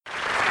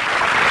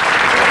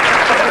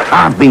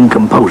I've been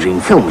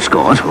composing film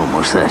scores for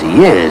almost 30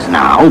 years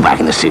now. Back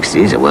in the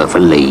 60s, I worked for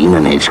Lean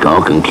and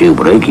Hitchcock and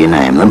Kubrick, you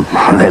name them.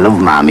 They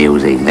loved my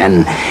music.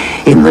 Then,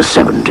 in the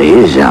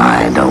 70s,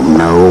 I don't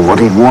know what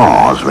it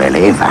was,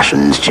 really.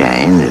 Fashions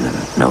changed,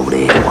 and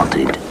nobody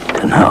wanted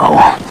to know.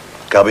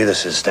 Gubby,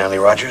 this is Stanley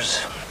Rogers.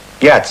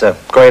 Yeah, it's a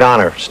great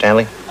honor,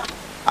 Stanley.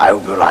 I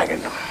hope you like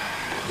it.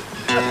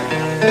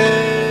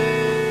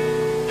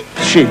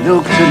 She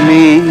looked at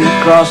me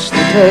across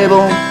the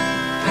table.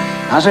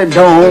 I said,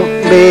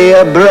 don't be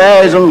a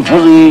brazen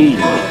pussy.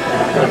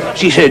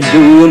 She said,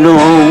 do you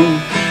know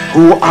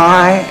who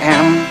I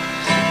am?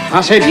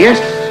 I said, yes,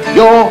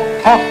 you're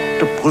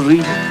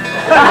Octopussy.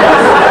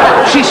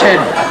 She said,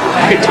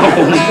 I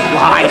don't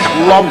like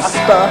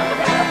lobster.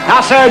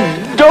 I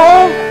said,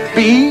 don't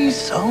be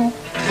so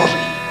pussy.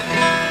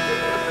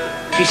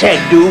 She said,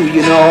 do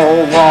you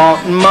know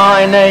what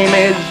my name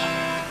is?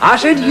 I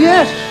said,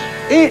 yes,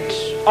 it's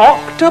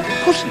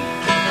Octopussy.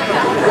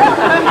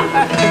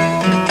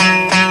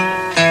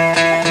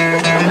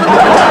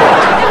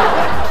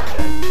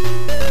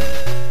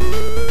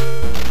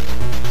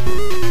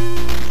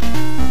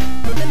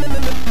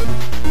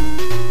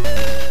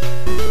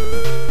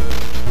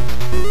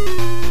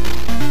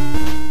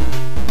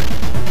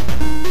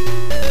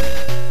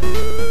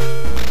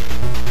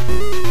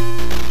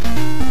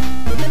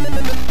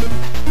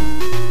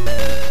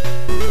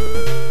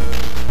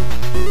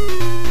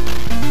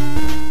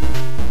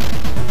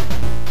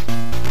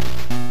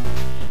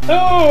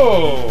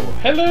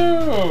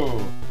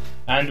 Hello,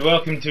 and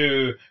welcome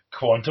to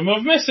Quantum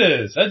of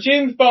Misses, a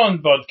James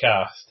Bond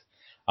podcast.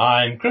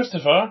 I'm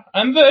Christopher,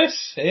 and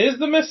this is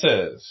the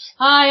Misses.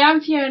 Hi,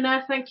 I'm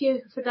Fiona. Thank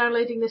you for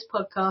downloading this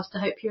podcast. I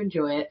hope you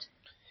enjoy it.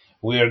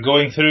 We are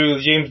going through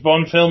the James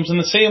Bond films in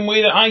the same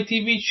way that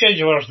ITV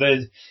schedulers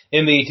did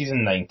in the 80s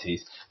and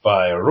 90s,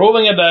 by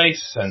rolling a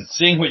dice and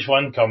seeing which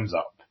one comes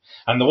up.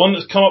 And the one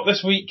that's come up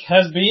this week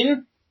has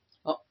been...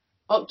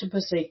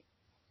 Octopussy.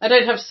 I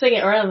don't have to sing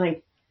it or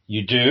anything.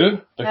 You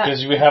do,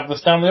 because we have the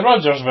Stanley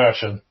Rogers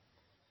version.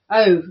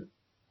 Oh,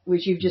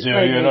 which you've just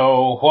played. Do you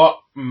know what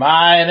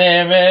my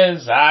name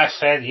is? I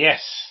said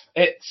yes,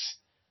 it's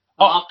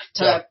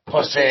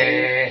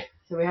Octopussy.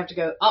 So we have to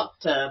go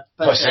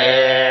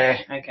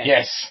Octopussy. Okay.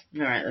 Yes.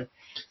 Alright then.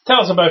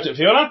 Tell us about it,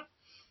 Fiona.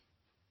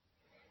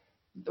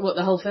 What,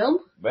 the whole film?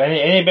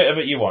 Any bit of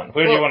it you want.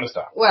 Where do you want to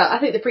start? Well, I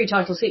think the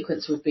pre-title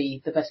sequence would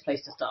be the best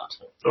place to start.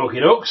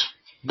 Okie dokes.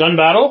 Gun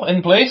barrel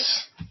in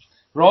place.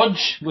 Rog,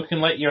 looking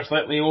like your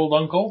slightly old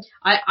uncle.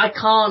 I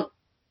can't...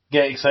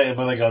 Get excited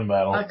by the gun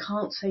barrel. I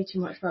can't say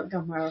too much about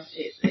gun barrel.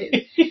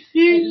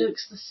 It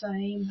looks the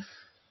same.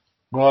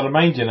 Well, I'll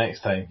remind you next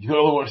time. You've got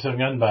to watch the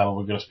gun barrel,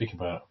 we're going to speak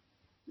about it.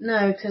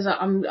 No, because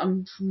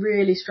I'm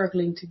really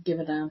struggling to give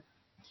a damn.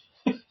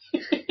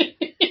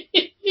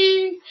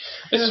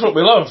 This is what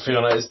we love,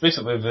 Fiona. It's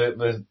basically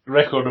the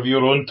record of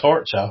your own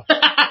torture.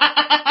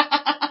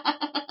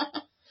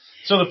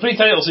 So the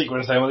pre-title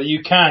sequence then, that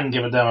you can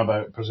give a damn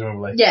about,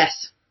 presumably.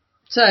 Yes.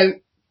 So,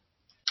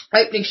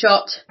 opening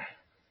shot.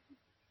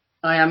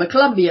 I am a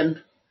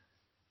Colombian.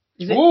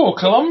 Oh,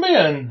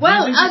 Colombian.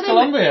 Well, are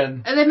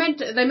Colombian? Are they meant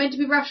to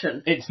be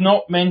Russian? It's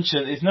not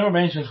mentioned. It's never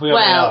mentioned where they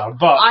well, are.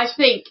 But I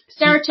think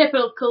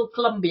stereotypical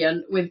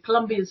Colombian with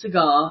Colombian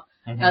cigar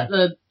at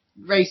the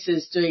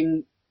races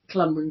doing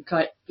Colombian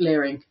kite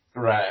leering.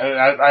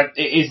 Right.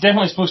 It's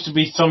definitely supposed to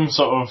be some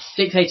sort of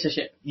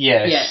dictatorship.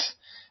 Yes. Yes.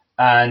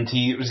 And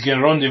he was going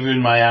to rendezvous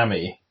in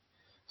Miami.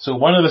 So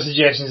one of the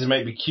suggestions it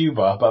might be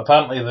Cuba, but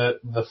apparently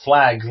the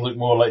flags look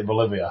more like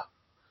Bolivia.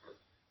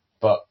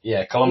 But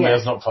yeah,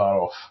 Colombia's not far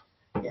off.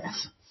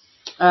 Yes.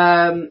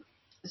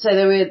 So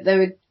they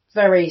were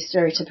very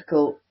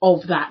stereotypical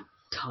of that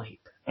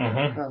type,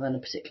 rather than a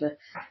particular.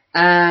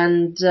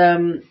 And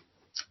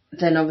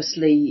then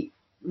obviously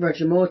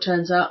Roger Moore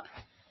turns up,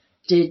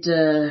 did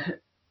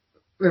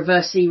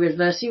reversey with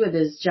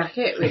his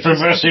jacket.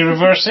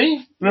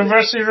 Reversey?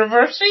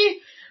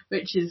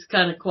 Which is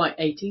kind of quite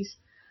 80s.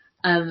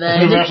 And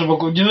then... Reversible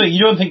clothing.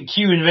 You don't think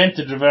Q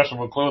invented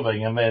reversible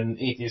clothing and then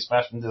 80s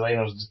fashion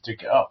designers just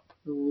took it up?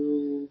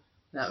 Ooh,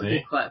 that would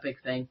be quite a big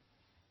thing.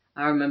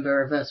 I remember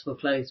reversible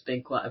clothes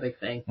being quite a big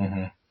thing.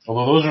 Mm-hmm.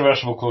 Although those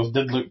reversible clothes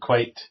did look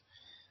quite...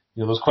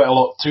 there was quite a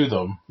lot to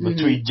them. The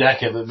tweed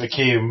jacket that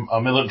became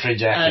a military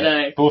jacket. I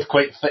know. Both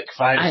quite thick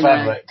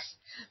fabrics.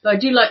 But I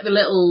do like the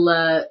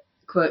little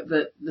quirk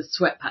that the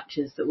sweat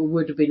patches that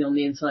would have been on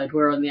the inside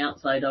were on the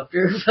outside after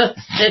he reversed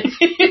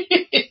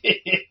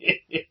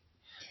it.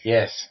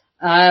 Yes.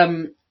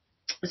 So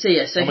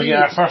we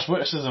get our first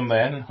witticism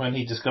then, when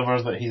he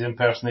discovers that he's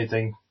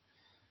impersonating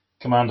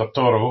Commander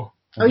Toro.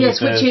 Oh yes,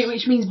 says,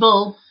 which means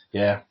bull.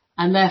 Yeah.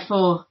 And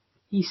therefore,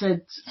 he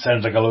said...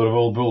 Sounds like a load of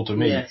old bull to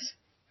me. Yes.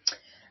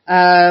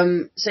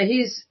 So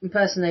he's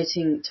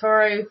impersonating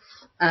Toro,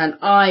 and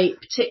I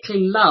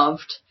particularly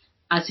loved,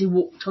 as he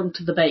walked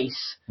onto the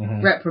base,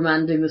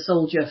 reprimanding the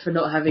soldier for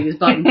not having his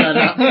button done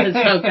up.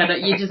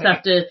 You just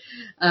have to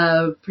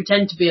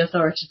pretend to be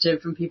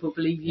authoritative and people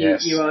believe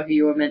you are who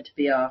you are meant to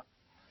be are.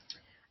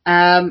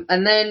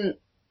 And then,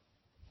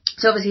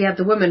 so obviously you have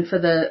the woman for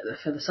the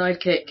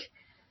sidekick,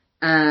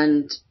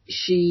 and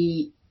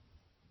she...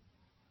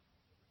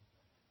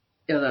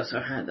 Oh,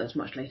 that's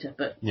much later,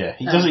 but... Yeah,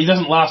 he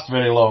doesn't last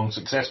very long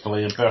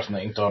successfully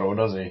impersonating Toro,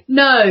 does he?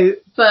 No,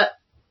 but...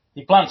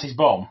 He plants his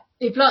bomb.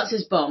 He plants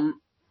his bomb,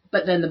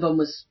 but then the bomb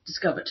was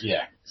discovered.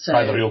 Yeah, so,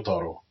 by the real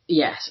Toro.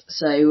 Yes,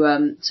 so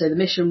the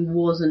mission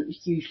wasn't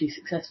hugely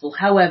successful.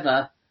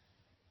 However,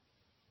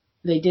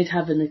 they did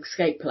have an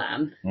escape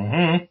plan,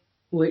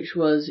 which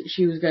was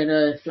she was going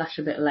to flash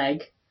a bit of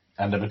leg.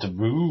 And a bit of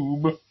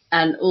boob.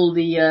 And all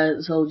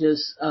the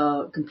soldiers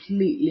are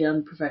completely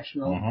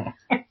unprofessional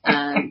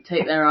and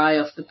take their eye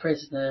off the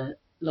prisoner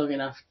long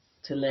enough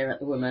to leer at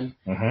the woman.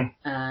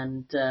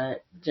 And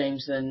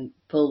James then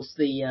pulls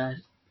the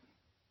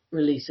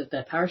release of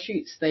their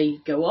parachutes. They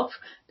go off.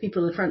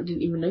 People in the front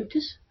didn't even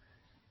notice.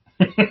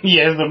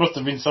 Yes, there must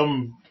have been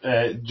some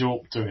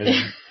joke to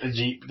his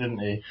Jeep, didn't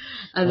he?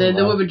 And then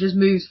the woman just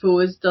moves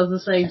forwards, does the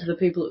same to the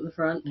people at the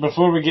front.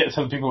 Before we get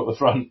to the people at the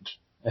front,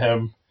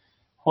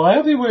 why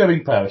are they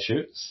wearing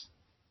parachutes?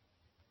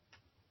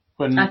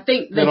 When I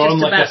think they're on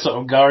like a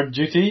sort of guard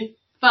duty?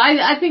 But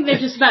I think they're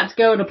just about to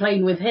go on a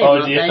plane with him.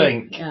 Oh, do you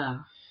think? Yeah.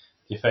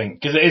 You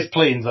think? Because it is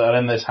planes that are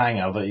in this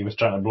hangar that he was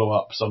trying to blow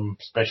up, some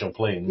special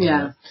plane.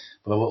 Yeah.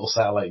 With a little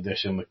satellite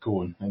dish in the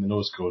cone, in the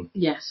nose cone.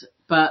 Yes,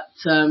 but,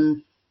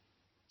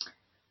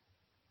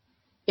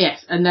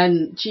 yes, and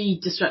then she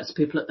distracts the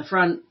people at the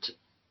front.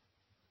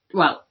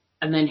 Well,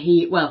 and then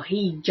he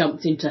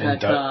jumps into her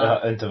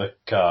car. Into the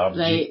car.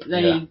 They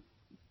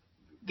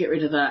get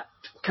rid of that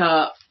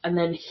car, and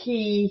then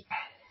he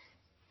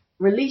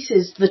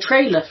releases the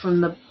trailer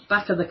from the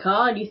back of the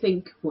car, and you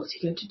think, what's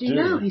he going to do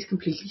now? He's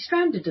completely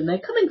stranded, and they're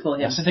coming for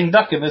him. A sitting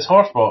duck in this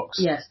horse box.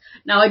 Yes.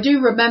 Now, I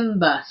do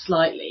remember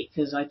slightly,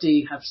 because I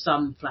do have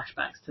some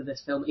flashbacks to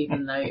this film,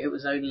 even though it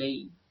was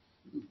only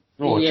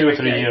 2 or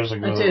 3 years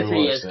ago. 2 or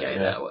 3 years ago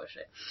that I watched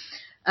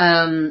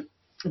it.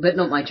 But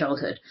not my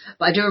childhood.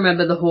 But I do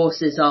remember the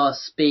horse's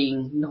arse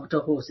being not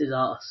a horse's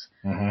arse.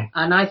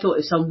 And I thought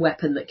it was some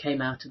weapon that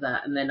came out of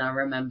that, and then I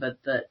remembered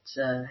that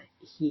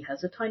he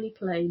has a tiny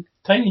plane.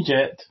 Tiny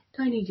jet.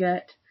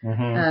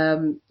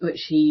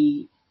 Which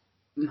he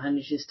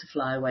manages to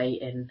fly away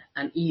in,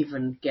 and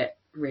even get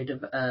rid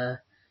of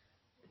a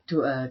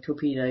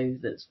torpedo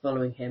that's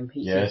following him.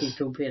 He sees his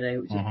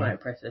torpedo, which is quite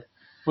impressive.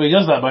 Well, he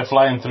does that by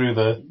flying through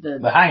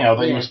the hangar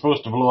that he was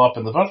supposed to blow up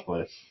in the first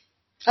place.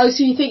 Oh,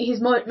 so you think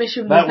his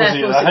mission was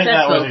therefore successful? I think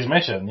that was his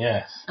mission,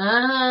 yes.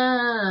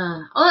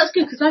 Ah. Oh, that's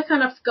good, because I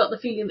kind of got the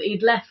feeling that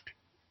he'd left.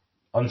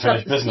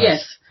 Unfinished business.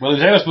 Yes. Well, he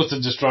was either supposed to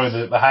destroy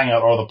the hangar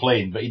or the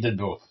plane, but he did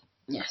both.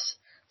 Yes.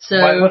 So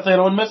with their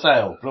own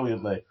missile,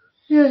 brilliantly.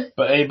 Yeah.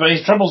 But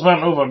his troubles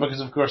weren't over, because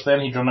of course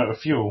then he'd run out of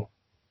fuel.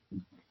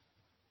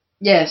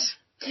 Yes.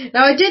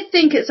 Now, I did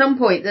think at some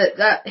point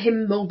that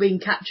him all being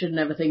captured and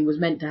everything was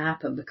meant to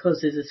happen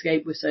because his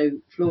escape was so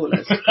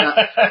flawless,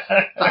 but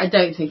I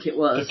don't think it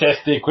was. To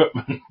test the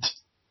equipment.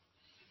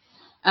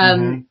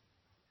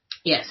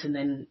 Yes, and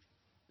then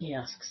he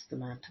asks the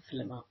man to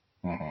fill him up.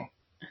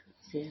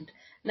 That's the end.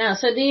 Now,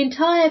 so the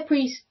entire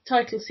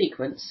pre-title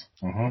sequence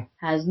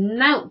has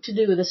naught to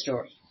do with the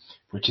story.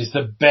 Which is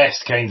the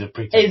best kind of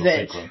pre-title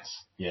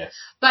sequence. Yes.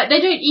 But they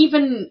don't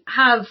even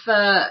have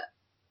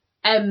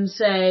M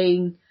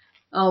saying,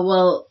 oh,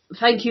 well,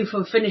 thank you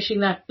for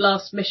finishing that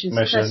last mission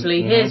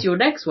successfully. Here's your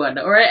next one.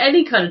 Or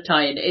any kind of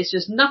tie-in. It's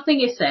just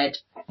nothing is said.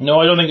 No,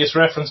 I don't think it's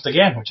referenced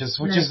again, which is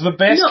the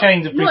best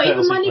kind of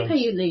pre-title sequence. Not even Money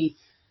Penny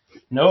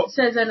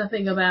says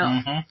anything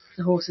about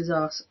the horse's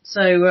ass.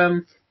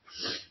 So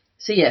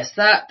yes,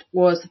 that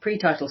was the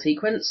pre-title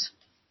sequence.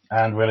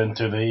 And we're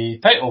into the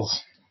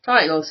titles.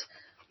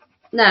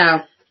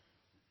 Now,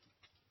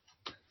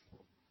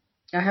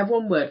 I have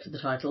one word for the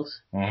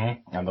titles.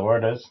 And the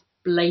word is?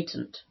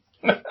 Blatant.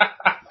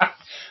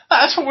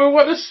 That's what we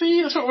want to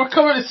see. That's what we're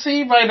coming to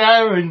see by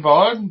now in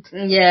Bond.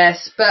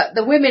 Yes, but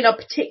the women are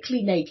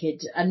particularly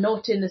naked and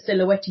not in the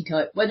silhouette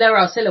type. Well, there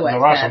are silhouettes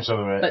there. Are some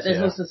silhouettes, but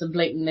there's also some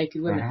blatant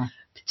naked women.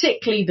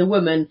 Particularly the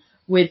woman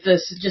with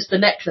just the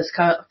necklace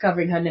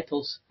covering her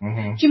nipples.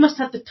 She must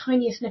have the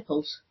tiniest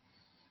nipples.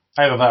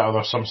 Either that or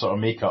there's some sort of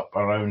makeup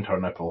around her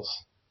nipples.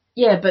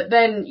 Yeah, but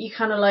then you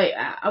kind of like,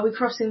 are we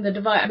crossing the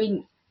divide? I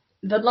mean,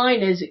 the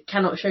line is it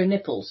cannot show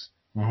nipples.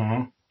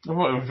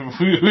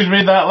 Who's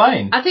made that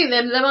line? I think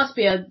there must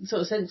be a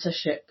sort of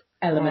censorship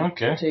element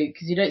too,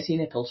 because you don't see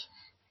nipples.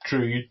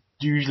 True, you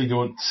usually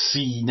don't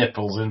see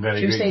nipples in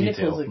very great detail. Should we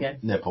say nipples again?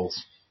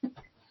 Nipples.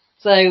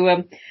 So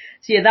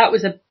yeah, that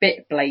was a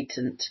bit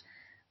blatant.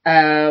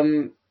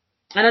 And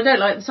I don't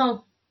like the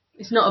song.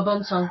 It's not a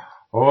Bond song.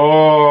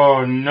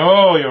 Oh,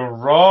 no, you're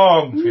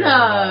wrong, No,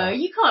 Fiona.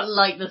 you can't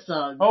like the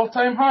song.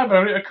 All-Time High by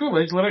Rita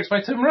Coolidge, lyrics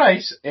by Tim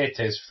Rice. It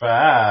is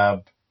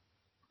fab.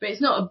 But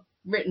it's not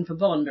written for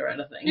Bond or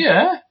anything.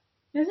 Yeah.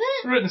 Is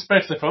it? Written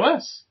especially for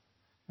this.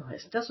 Oh,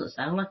 it doesn't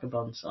sound like a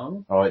Bond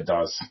song. Oh, it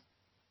does.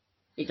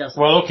 It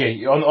doesn't. Well,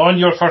 okay, on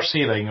your first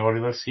hearing, or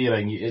this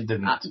hearing, it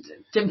didn't.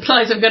 It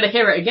implies I'm going to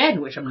hear it again,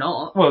 which I'm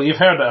not. Well, you've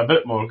heard it a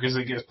bit more, because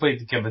it gets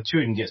played, the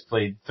tune gets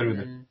played through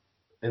the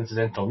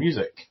incidental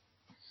music.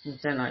 I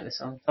don't like the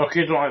song.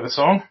 Okay, don't like the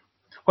song.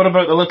 What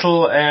about the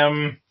little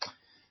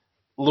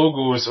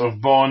logos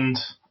of Bond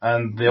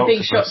and the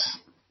Being octopus?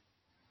 shot.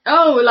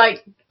 Oh,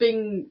 like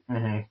being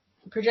Mm-hmm.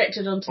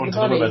 projected onto the the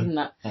bodies ribbon. and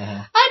that.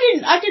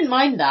 Mm-hmm. I didn't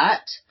mind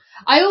that.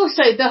 I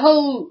also, the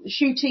whole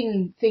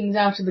shooting things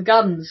out of the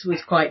guns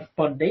was quite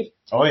Bondy.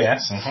 Oh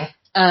yes.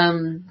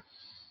 Mm-hmm.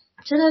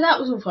 So no, that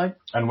was all fine.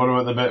 And what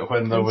about the bit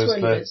when there And was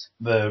swirly bits.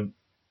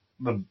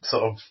 the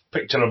sort of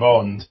picture of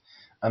Bond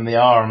and the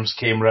arms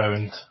came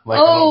round like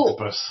an Oh.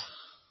 octopus?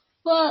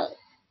 Well,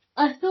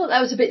 I thought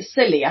that was a bit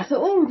silly. I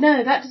thought, oh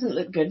no, that doesn't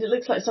look good. It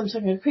looks like some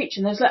sort of creature.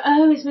 And I was like,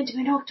 oh, it's meant to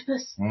be an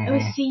octopus. Mhm. Oh,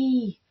 I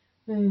see.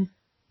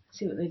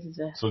 See what they did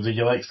there. So did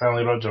you like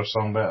Stanley Rogers'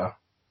 song better?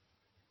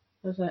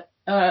 Was that?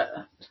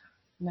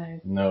 No.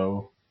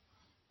 No,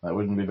 that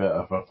wouldn't be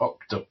better for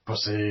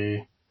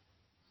Octopussy.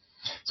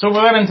 So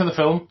we're then into the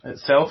film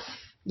itself,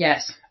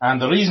 Yes.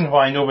 and the reason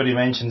why nobody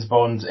mentions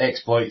Bond's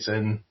exploits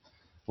in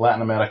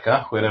Latin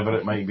America, wherever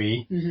it might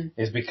be,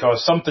 is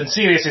because something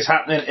serious is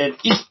happening in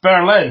East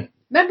Berlin.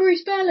 Remember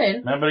East Berlin?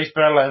 Remember East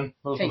Berlin?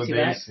 Those were Takes the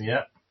you days.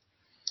 Yeah.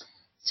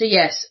 So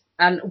yes,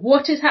 and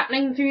what is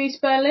happening through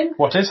East Berlin?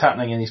 What is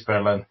happening in East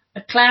Berlin?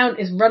 A clown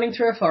is running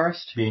through a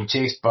forest. Being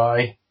chased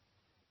by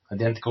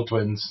identical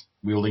twins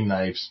wielding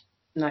knives.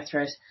 Nice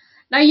throws.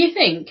 Now you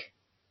think,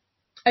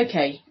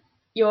 okay,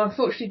 you're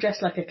unfortunately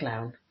dressed like a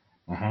clown,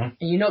 Mm-hmm.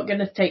 and you're not going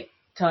to take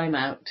time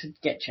out to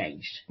get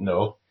changed.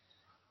 No.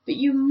 But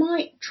you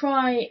might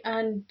try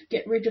and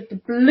get rid of the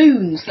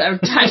balloons that are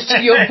attached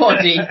to your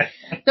body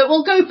that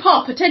will go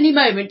pop at any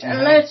moment,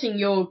 alerting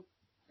your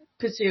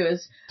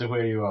pursuers To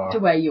where you are. to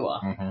where you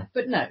are. Mm-hmm.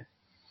 But no.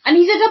 And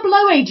he's a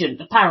 00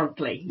 agent,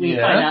 apparently, we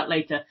Yeah. find out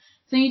later.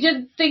 So you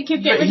didn't think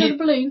he'd get But rid of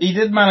the balloons? He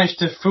did manage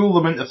to fool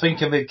them into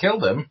thinking they'd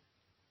killed him,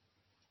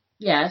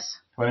 Yes.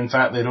 when in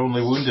fact they'd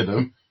only wounded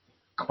him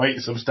quite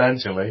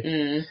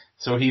substantially.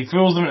 So he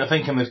fools them into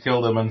thinking they've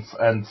killed him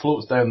and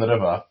floats down the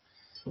river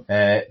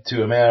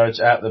to emerge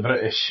at the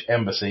British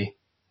embassy,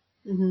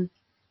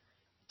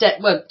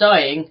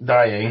 Dying.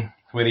 dying,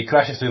 where he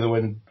crashes through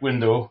the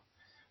window,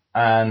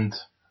 and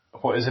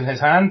what is in his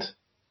hand?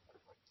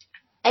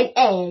 An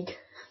egg.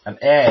 An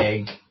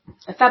egg.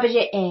 A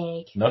Fabergé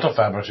egg. Not a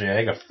Fabergé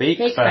egg, a fake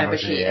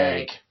Fabergé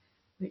egg.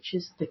 Which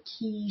is the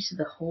key to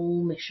the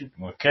whole mission.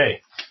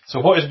 Okay. So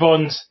what is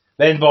Bond's...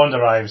 Then Bond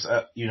arrives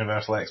at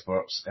Universal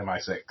Exports,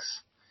 MI6.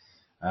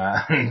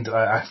 And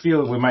I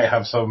feel we might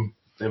have some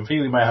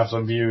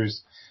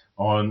views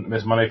on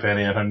Miss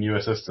Moneypenny and her new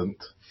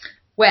assistant.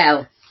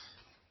 Well,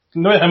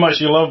 You know how much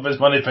you love Miss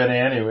Moneypenny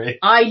anyway.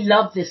 I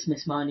love this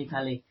Miss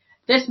Moneypenny.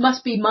 This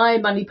must be my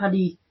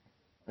Moneypenny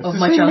of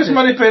my Miss childhood.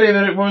 Moneypenny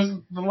that it was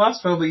the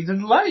last film that you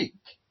didn't like.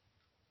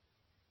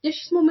 Yeah,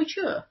 she's more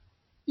mature.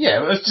 Yeah,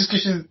 but it's just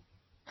because she's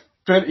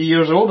 20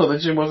 years older than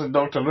she was in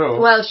Dr. No.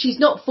 Well, she's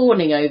not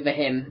fawning over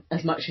him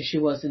as much as she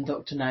was in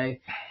Dr. No.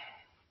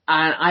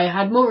 And I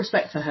had more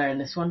respect for her in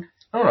this one.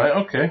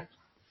 Alright, okay.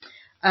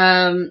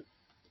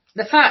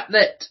 The fact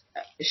that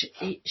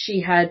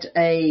she had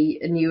a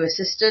new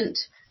assistant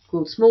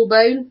called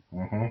Smallbone,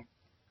 is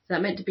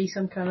that meant to be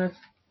some kind of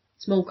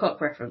small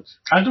cock reference?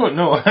 I don't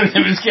know.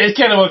 It's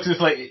kind of works. It's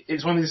like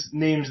it's one of these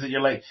names that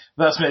you're like, is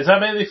that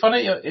meant to be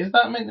funny? Is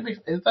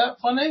that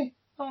funny?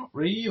 Not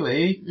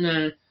really.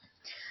 No.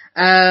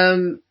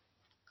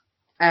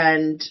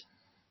 And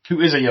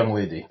Who is a young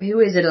lady? who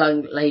is a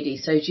young lady?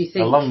 So do you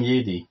think? A young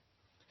lady.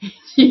 Do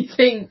you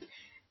think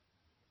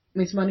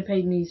Miss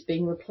Moneypenny's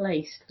being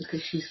replaced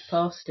because she's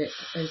past it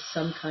as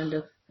some kind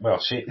of? Well,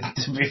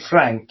 to be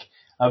frank,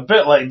 a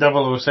bit like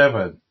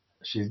 007.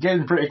 She's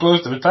getting pretty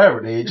close to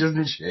retirement age,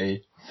 isn't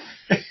she?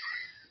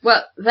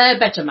 Well, they're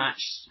better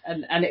matched,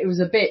 and it was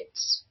a bit.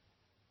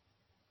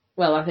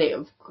 Well, I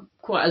think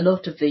quite a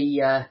lot of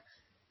the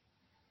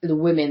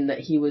women that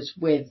he was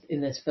with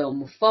in this film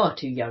were far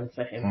too young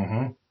for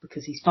him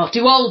because he's far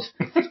too old.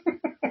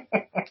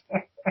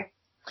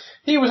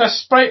 He was a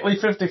sprightly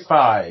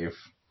 55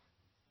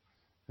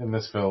 in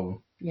this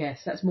film. Yes,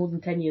 that's more than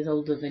 10 years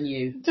older than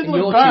you. He didn't And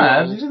you're look too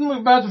bad. old. He didn't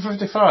look bad for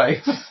 55.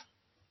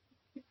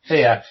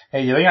 Hey,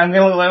 you think I'm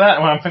going to look like that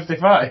when I'm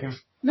 55?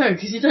 No,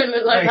 because you don't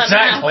look like that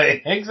now.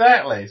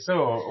 Exactly.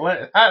 So,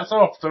 hats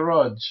off to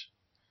Rog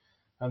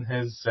and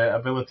his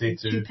ability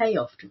to... You pay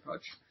off to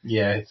Rog.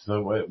 Yeah, it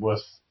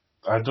was...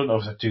 I don't know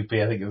if it's a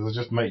toupee. I think it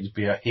just might just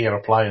be a hair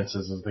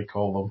appliances, as they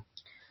call them.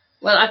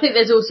 Well, I think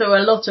there's also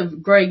a lot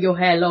of growing your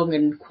hair long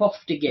and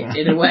quafting it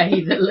in a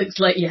way that looks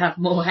like you have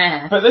more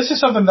hair. But this is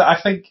something that I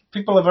think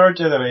people of our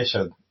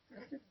generation,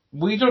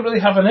 we don't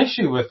really have an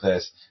issue with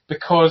this,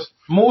 because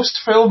most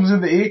films in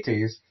the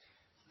 80s,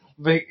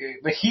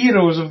 the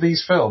heroes of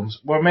these films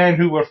were men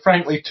who were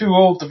frankly too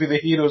old to be the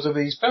heroes of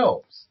these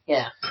films.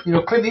 Yeah. You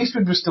know, Clint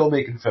Eastwood was still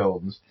making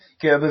films.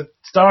 The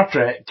Star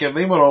Trek,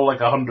 they were all like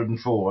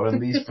 104 in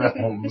these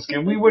films.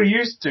 We were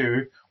used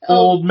to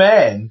old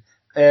men.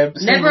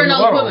 Never an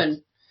old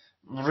woman.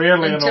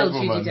 Rarely an Until old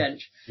woman. Judi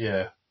Dench.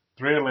 Yeah,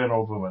 rarely an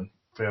old woman.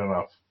 Fair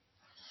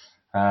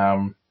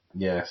enough.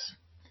 Yes.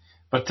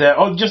 But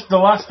just the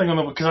last thing on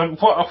the... Because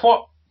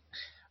what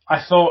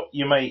I thought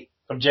you might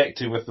object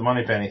to with the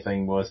Moneypenny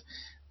thing was,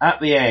 at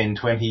the end,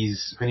 when he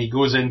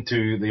goes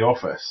into the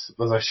office,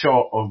 there's a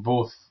shot of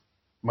both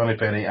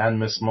Moneypenny and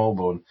Miss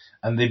Smallbone,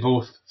 and they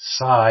both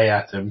sigh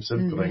at him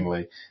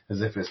simperingly,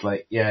 as if it's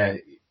like, yeah,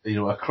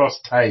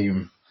 across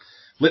time,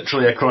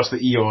 literally across the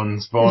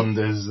eons, Bond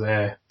is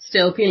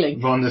still appealing.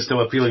 Bond is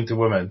still appealing to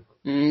women.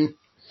 Mm.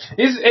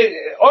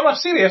 On a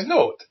serious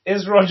note,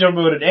 is Roger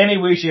Moore in any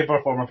way, shape,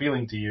 or form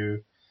appealing to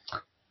you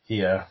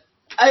here?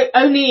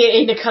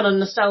 Only in a kind of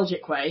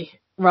nostalgic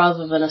way,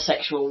 rather than a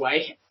sexual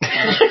way.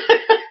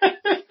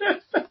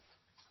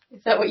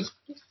 Is that what you...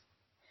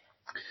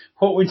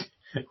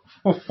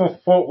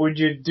 What would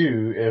you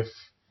do if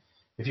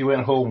you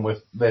went home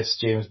with this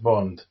James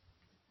Bond?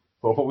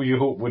 What would you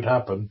hope would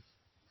happen?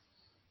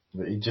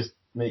 That he'd just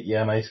make you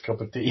a nice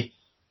cup of tea?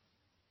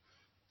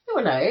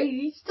 Oh no,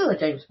 he's still a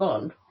James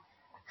Bond.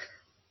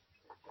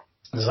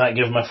 Does that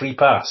give him a free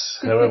pass,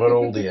 however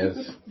old he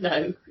is?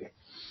 No.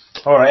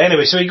 Alright,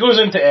 anyway, so he goes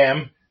into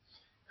M,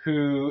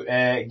 who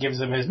gives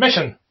him his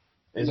mission.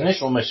 His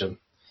initial mission.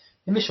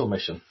 And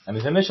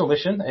his initial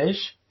mission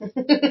is...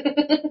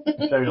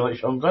 Sounds like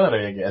Sean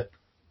Connery again.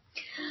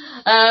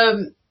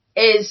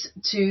 Is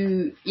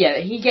to... Yeah,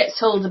 he gets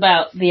told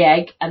about the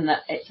egg, and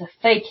that it's a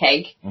fake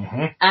egg.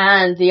 Mm-hmm.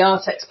 And the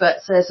art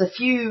expert says a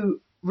few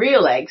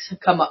real eggs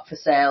have come up for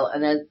sale,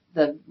 and then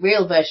the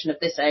real version of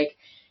this egg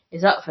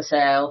is up for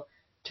sale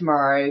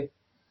tomorrow.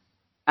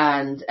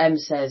 And M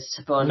says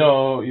to Bond...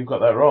 No, you've got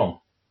that wrong.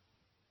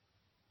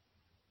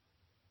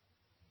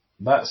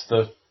 That's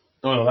the...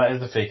 Oh no, that is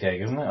the fake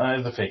egg, isn't it? That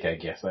is the fake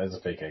egg, yes, that is the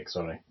fake egg,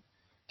 sorry.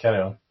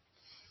 Carry on.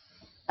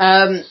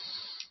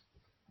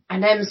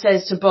 And M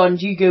says to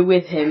Bond, you go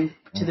with him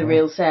to the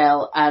real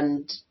sale,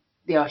 and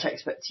the art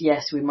experts,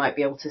 yes, we might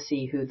be able to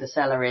see who the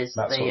seller is.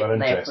 That's what they're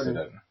interested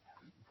in.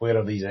 Where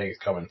are these eggs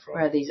coming from?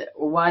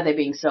 Why are they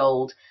being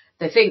sold?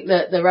 They think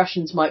that the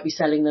Russians might be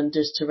selling them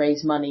just to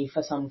raise money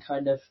for some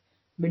kind of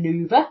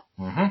maneuver.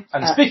 Mm-hmm.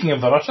 And speaking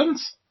of the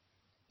Russians...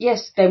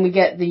 Yes, then we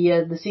get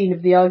the scene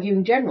of the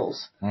arguing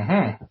generals.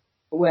 Mm-hmm.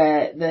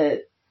 Where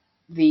the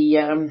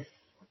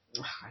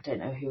I don't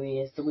know who he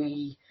is, the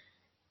wee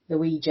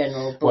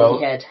general,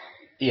 bald head.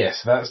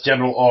 Yes, that's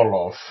General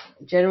Orlov.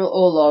 General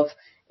Orlov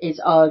is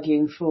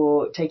arguing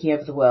for taking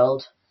over the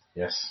world.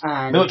 Yes.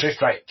 And military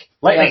strike.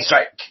 Lightning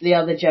strike. The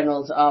other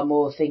generals are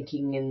more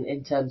thinking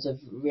in terms of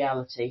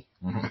reality.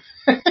 Mm-hmm.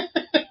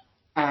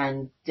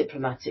 And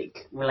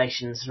diplomatic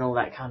relations and all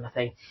that kind of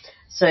thing.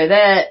 So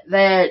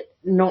they're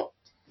not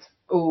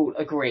all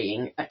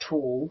agreeing at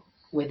all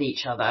with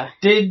each other.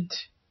 Did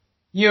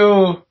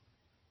you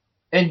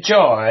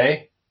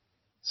enjoy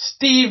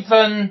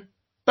Stephen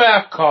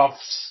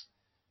Burkoff's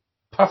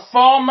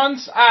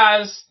performance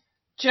as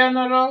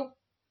General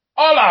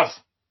Orlov?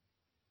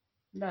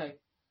 No.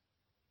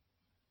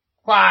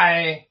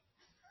 Why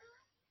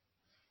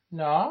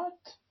not?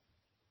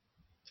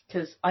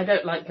 Because I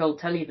don't like gold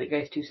telly that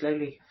goes too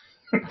slowly.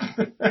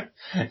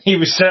 He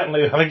was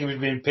certainly, I think he was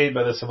being paid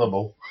by the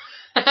syllable.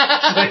 So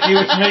he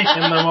was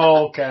making them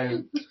all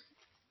count.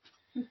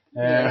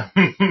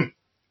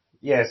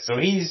 Yes, so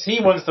he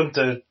wants them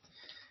to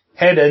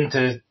head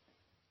into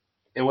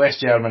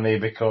West Germany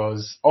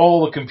because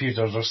all the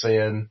computers are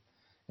saying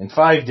in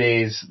 5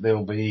 days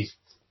they'll be,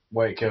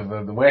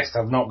 the West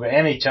have not got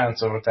any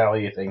chance of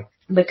retaliating.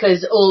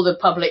 Because all the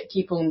public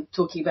keep on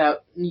talking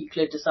about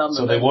nuclear disarmament.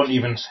 So they won't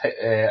even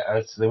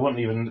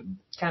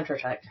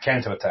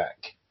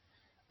counterattack.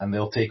 And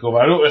they'll take over.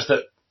 I noticed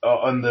that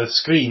on the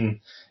screen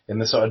in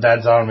the sort of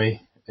Dad's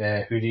Army,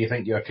 who do you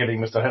think you're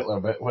kidding, Mr. Hitler?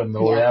 But when the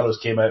arrows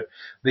came out,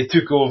 they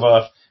took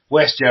over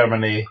West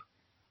Germany,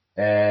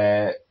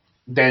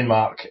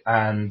 Denmark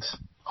and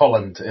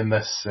Holland in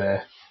this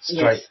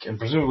strike, and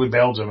presumably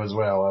Belgium as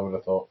well, I would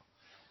have thought.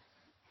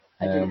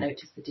 I didn't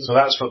notice the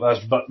details. So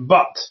that's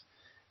but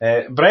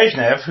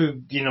Brezhnev,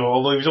 who,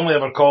 although he was only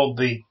ever called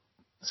the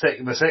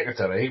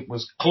secretary,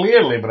 was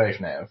clearly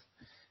Brezhnev,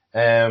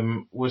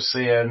 was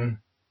saying,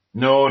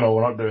 no,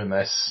 we're not doing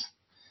this.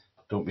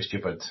 Don't be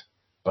stupid.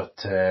 But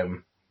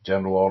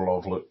General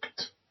Orlov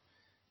looked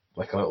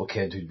like a little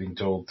kid who'd been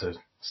told to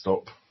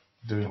stop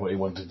doing what he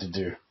wanted to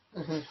do.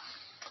 Mm-hmm.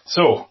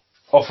 So,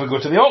 off we go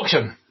to the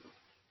auction.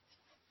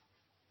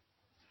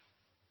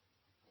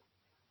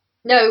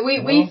 No,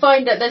 we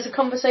find that there's a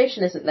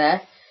conversation, isn't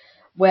there,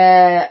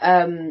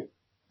 where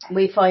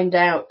we find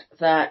out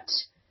that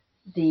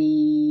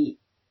the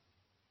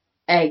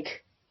egg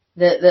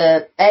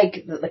that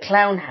the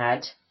clown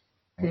had,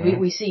 because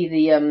we see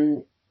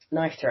the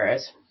knife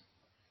throwers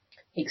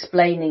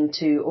explaining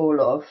to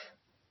Orlov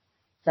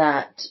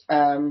that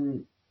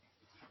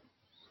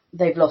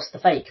they've lost the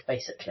fake,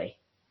 basically.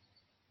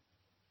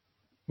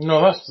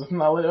 No, isn't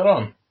that later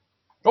on?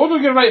 Oh no,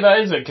 you're right, that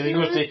is it,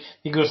 because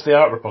he goes to the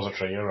art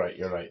repository. You're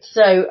right.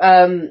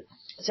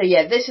 So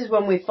yeah, this is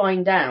when we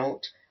find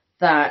out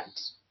that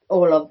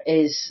Orlov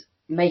is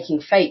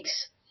making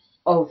fakes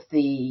of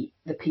the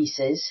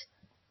pieces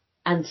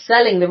and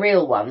selling the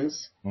real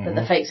ones, but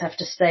the fakes have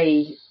to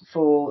stay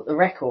for the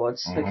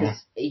records because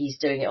he's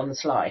doing it on the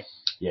sly.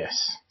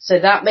 Yes. So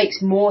that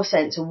makes more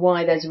sense of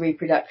why there's a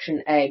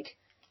reproduction egg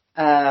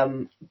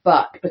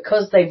But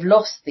because they've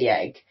lost the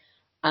egg,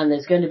 and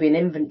there's going to be an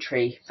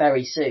inventory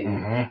very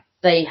soon,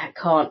 they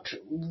can't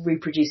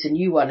reproduce a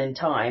new one in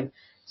time,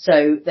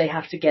 so they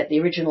have to get the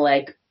original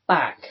egg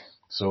back.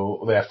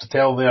 So they have to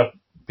tell their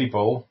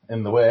people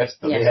in the West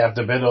that they have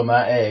to bid on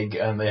that egg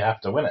and they have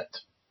to win it.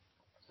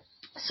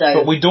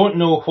 But we don't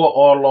know what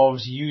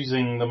Orlov's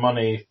using the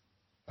money,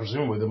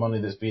 presumably the money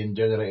that's being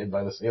generated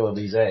by the sale of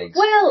these eggs,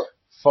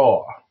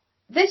 for.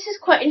 This is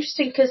quite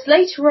interesting because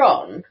later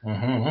on,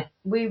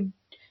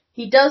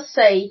 he does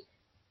say,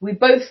 we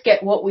both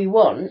get what we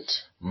want.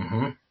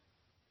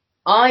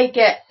 I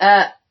get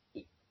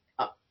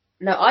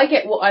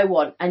what I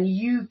want, and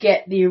you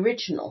get the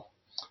original.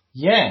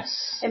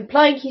 Yes.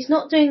 Implying he's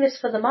not doing this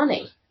for the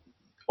money.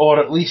 Or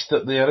at least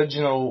that the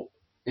original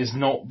is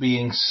not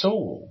being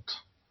sold.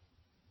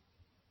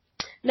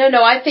 No,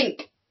 I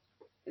think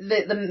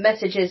the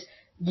message is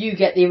you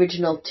get the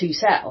original to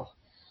sell.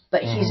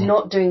 But he's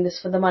not doing this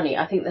for the money.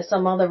 I think there's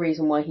some other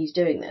reason why he's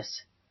doing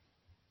this.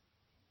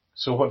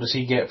 So what does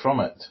he get from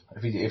it?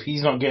 If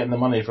he's not getting the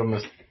money from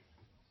the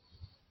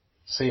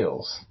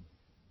sales.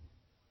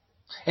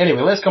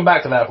 Anyway, let's come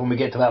back to that when we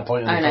get to that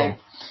point in the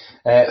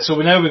film. So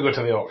now we go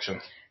to the auction.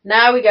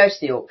 Now we go to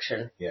the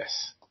auction.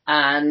 Yes.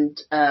 And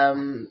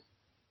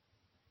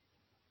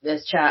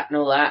there's chat and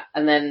all that,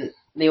 and then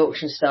the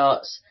auction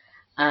starts,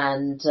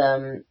 and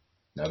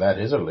now that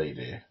is a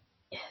lady.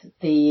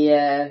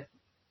 The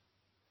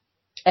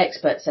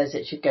expert says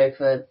it should go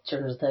for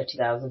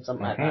 230,000,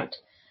 something like that.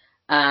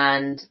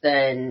 And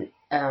then,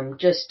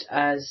 just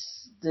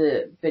as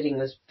the bidding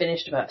was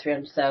finished, about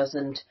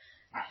 300,000,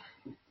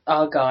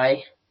 our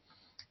guy,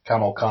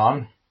 Kamal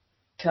Khan,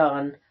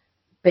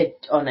 bid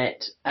on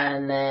it,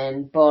 and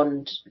then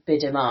Bond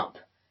bid him up,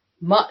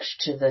 much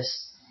to the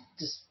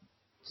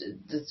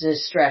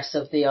distress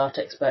of the art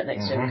expert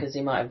next to him, because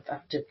he might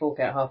have to fork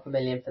out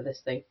 $500,000 for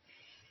this thing.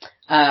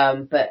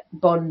 But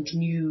Bond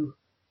knew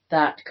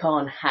that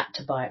Khan had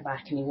to buy it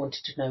back, and he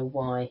wanted to know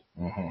why.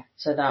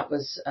 So that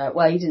was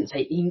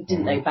he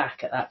didn't know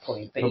back at that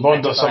point. But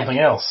Bond does something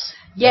else.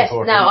 Yes.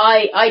 Now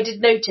I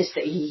did notice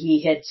that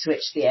he had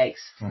switched the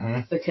eggs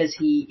because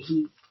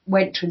he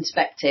went to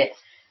inspect it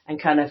and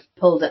kind of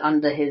pulled it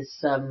under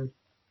his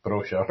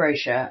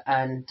brochure,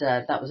 and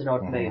that was an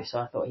odd move. So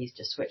I thought he's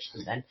just switched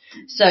them then.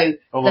 So it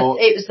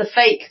was the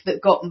fake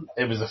that got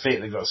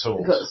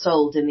sold. Got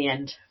sold in the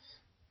end.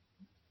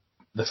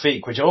 The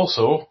fake, which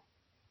also.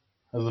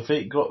 Has the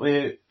fake got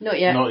the... Not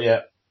yet. Not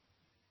yet.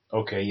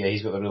 Okay, yeah,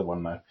 he's got the real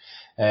one now.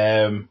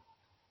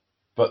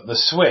 But the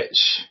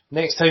switch,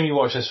 next time you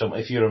watch this film,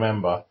 if you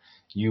remember,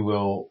 you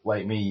will,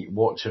 like me,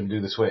 watch him do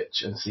the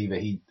switch and see that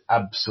he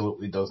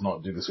absolutely does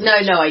not do the switch. No,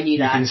 I knew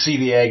that. You can see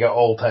the egg at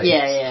all times.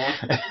 Yeah.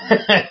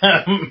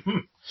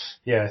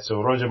 Yeah,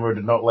 so Roger Moore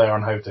did not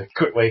learn how to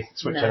quickly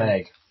switch an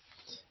egg.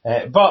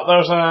 But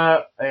there's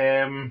a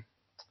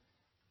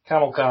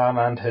Kamal Khan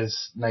and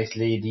his nice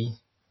lady.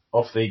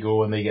 Off they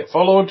go and they get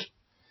followed.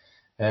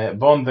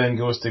 Bond then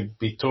goes to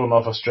be torn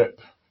off a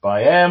strip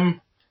by M,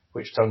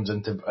 which turns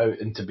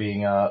into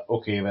being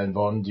okay then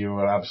Bond, you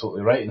were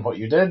absolutely right in what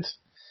you did,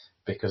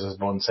 because as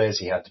Bond says,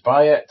 he had to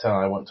buy it, and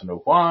I want to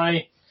know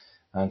why.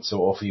 And so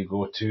off you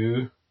go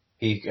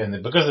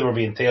because they were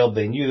being tailed,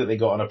 they knew that they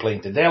got on a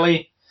plane to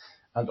Delhi,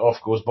 and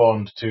off goes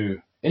Bond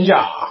to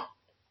India,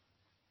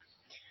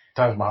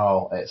 Taj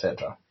Mahal,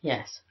 etc.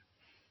 Yes.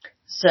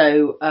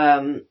 So,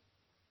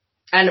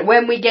 and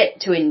when we get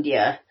to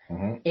India,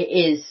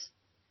 it is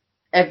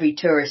every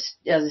tourist,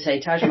 as I say,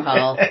 Taj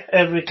Mahal.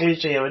 Every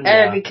cliche of India.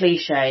 Every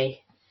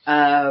cliche.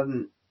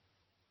 And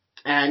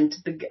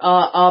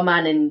our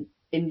man in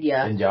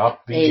India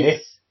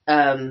is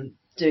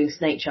doing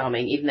snake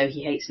charming, even though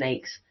he hates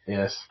snakes.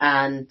 Yes.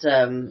 And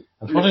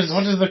what is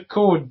the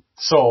code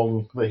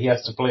song that he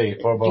has to play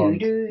for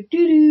Bond?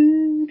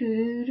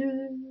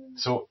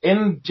 So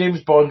in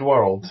James Bond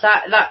world,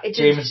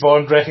 James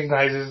Bond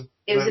recognises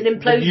it was an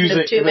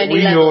implosion of too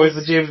many levels. We know is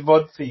the James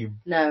Bond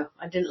theme. No,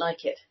 I didn't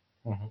like it.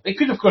 It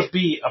could, of course,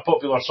 be a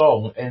popular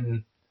song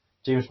in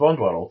James Bond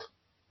world.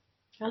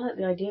 I like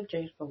the idea of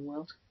James Bond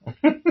world.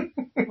 I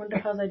wonder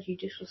how their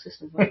judicial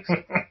system works.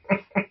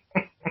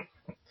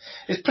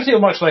 It's pretty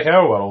much like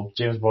our world,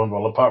 James Bond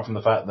world, apart from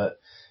the fact that,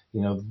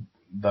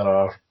 there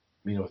are,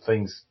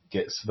 things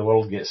the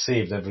world gets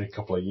saved every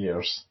couple of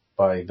years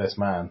by this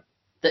man.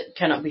 That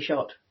cannot be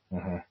shot.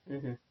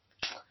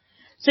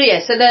 So yeah,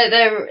 so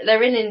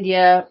they're in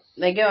India,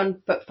 they go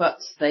on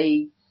putt-putts,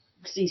 they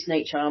see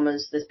snake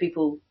charmers, there's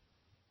people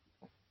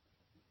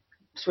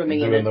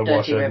swimming in a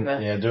dirty river.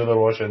 Yeah, doing their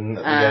washing,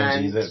 the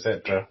Ganges,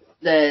 etc.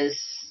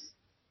 There's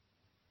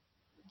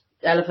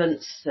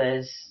elephants,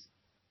 there's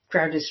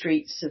crowded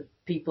streets of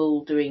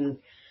people doing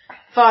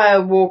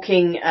fire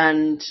walking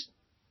and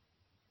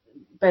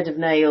bed of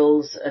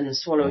nails and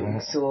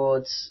swallowing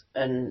swords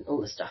and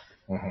all this stuff.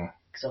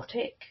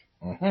 Exotic.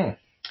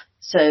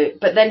 So,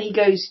 but then he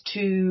goes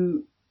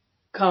to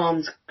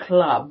Khan's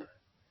club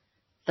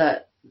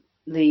that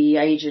the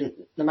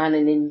man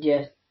in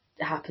India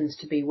happens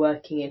to be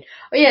working in.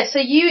 Oh yeah, so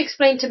you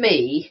explained to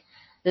me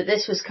that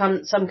this was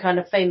some kind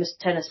of famous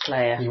tennis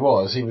player. He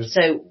was.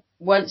 So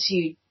once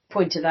you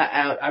pointed that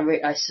out, I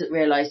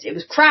realised it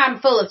was cram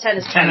full of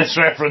tennis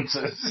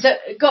references. So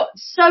it got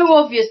so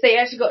obvious they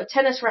actually got a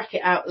tennis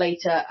racket out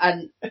later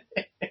and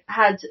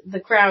had the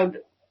crowd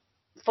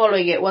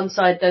following it one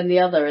side then the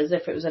other as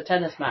if it was a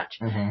tennis match.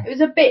 Mm-hmm. It was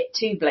a bit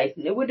too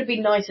blatant. It would have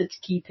been nicer to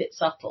keep it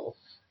subtle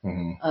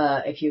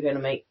if you're going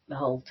to make the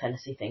whole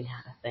Tennessee thing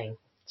a thing.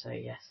 So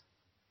yes.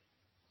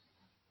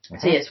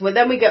 So yes, well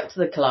then we go up to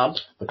the club.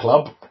 The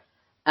club?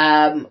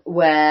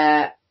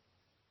 Where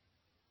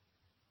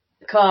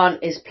Khan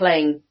is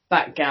playing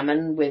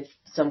backgammon with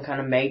some kind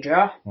of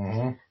major,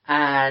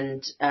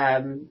 and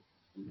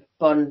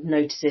Bond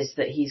notices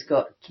that he's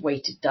got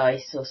weighted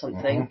dice or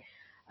something.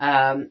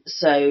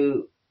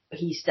 So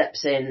he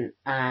steps in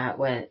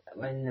when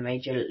the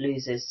major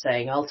loses,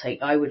 saying,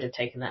 I would have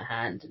taken that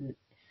hand,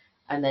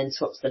 and then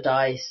swaps the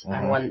dice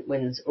and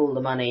wins all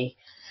the money,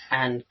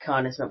 and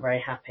Khan is not very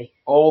happy.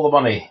 All the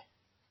money.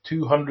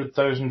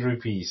 200,000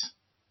 rupees.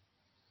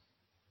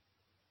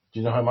 Do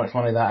you know how much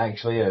money that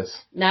actually is?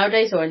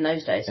 Nowadays or in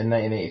those days? In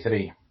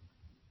 1983.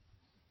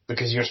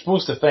 Because you're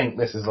supposed to think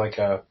this is like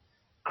a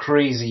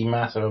crazy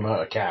massive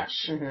amount of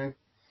cash.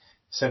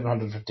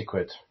 750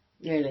 quid.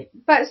 Really?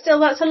 But still,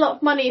 that's a lot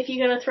of money if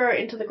you're going to throw it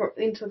into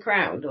the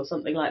crowd or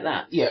something like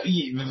that. Yeah,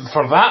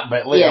 for that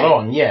bit later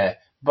on, yeah.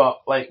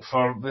 But like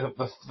for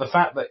the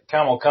fact that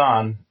Kamal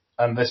Khan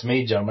and this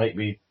major might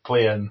be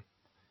playing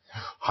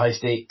high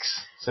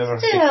stakes,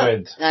 750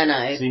 quid. I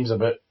know. Seems a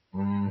bit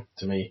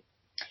to me.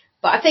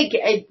 But I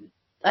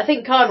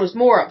think Khan was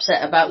more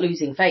upset about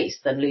losing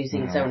face than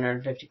losing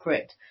 750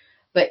 quid.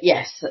 But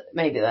yes,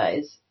 maybe that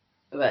is.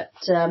 But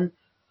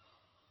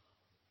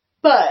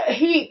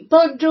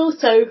Bond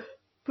also,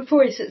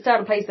 before he sits down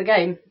and plays the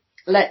game,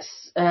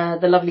 lets the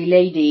lovely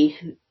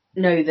lady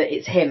know that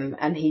it's him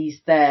and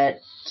he's there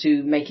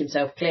to make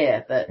himself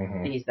clear that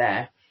he's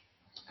there.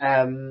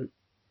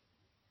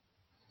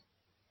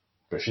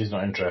 But she's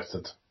not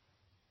interested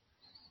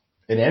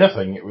in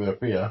anything, it would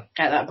appear.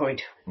 At that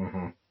point.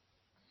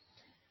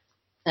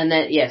 And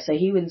then, so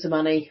he wins the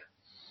money.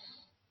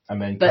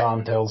 And then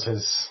Khan tells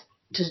his...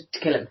 To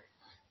kill him.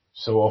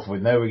 So off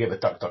with now we get the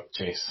tuk-tuk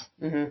chase.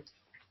 And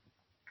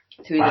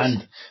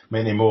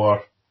many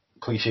more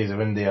cliches of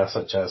India,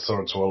 such as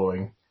sword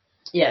swallowing.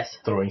 Yes.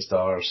 Throwing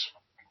stars.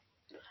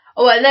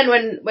 Oh, and then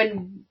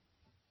when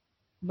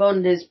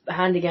Bond is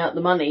handing out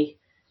the money,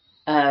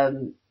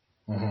 when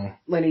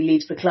he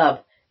leaves the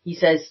club, he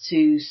says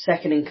to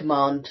second in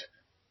command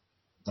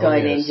guy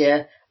in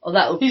India,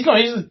 he's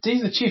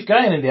the chief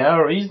guy in India,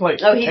 or he's like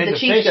he's the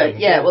chief guy.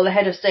 Yeah, well, the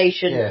head of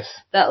station. Yes.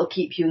 That'll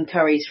keep you in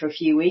curries for a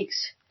few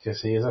weeks.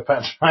 Because he is a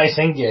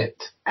patronising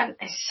git. And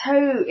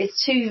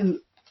it's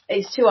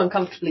too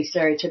uncomfortably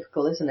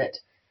stereotypical, isn't it?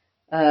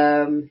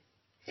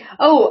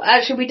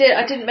 Actually,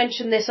 I didn't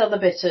mention this other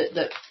bit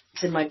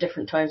that's in my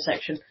different time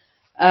section.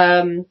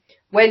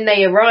 When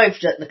they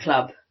arrived at the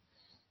club,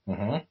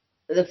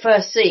 the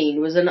first scene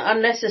was an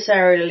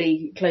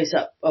unnecessarily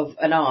close-up of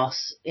an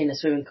arse in a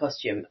swimming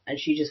costume, and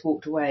she just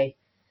walked away.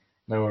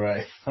 No,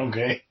 right.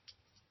 Okay.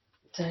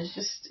 So it's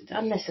just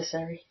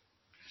unnecessary.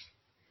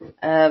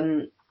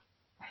 So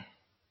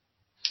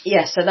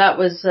that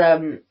was a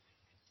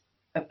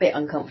bit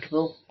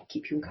uncomfortable.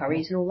 Keep you in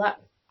curries and all that,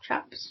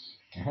 chaps.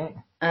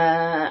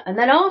 And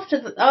then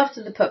after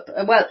the putt,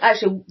 well,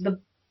 actually,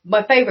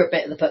 my favourite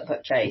bit of the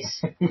putt-putt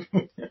chase.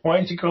 Why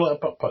did you call it a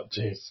putt-putt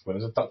chase when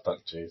it's a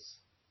tuk-tuk chase?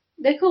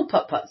 They're called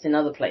putt-putts in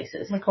other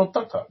places. They're called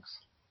tuk-tuks.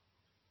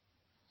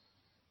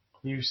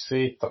 You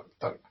say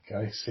tuk-tuk,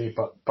 I say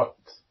putt-putt.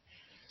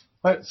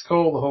 Let's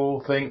call the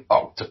whole thing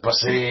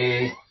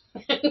Octopussy.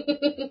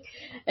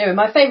 Anyway,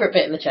 my favourite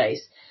bit in the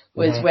chase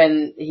was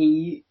when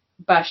he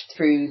bashed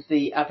through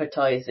the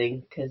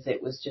advertising because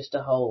it was just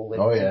a hole with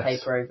some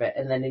paper over it,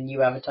 and then a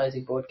new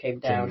advertising board came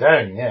down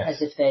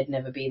as if they'd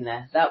never been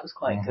there. That was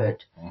quite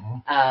good.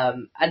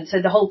 And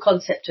so the whole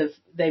concept of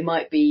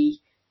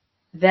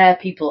their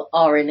people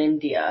are in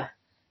India,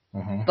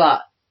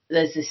 but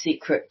there's this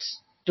secret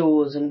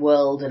doors and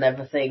world and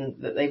everything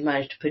that they've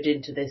managed to put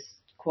into this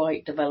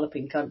quite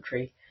developing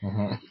country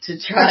to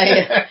try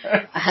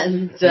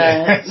and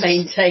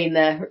maintain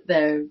their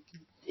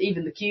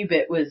even the Q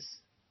bit was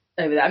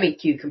over there. I mean,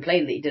 Q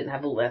complained that he didn't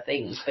have all their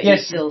things, but he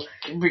still...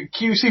 But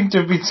Q seemed to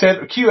have been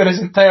sent... Q and his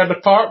entire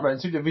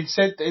department seemed to have been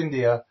sent to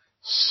India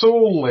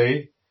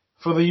solely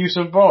for the use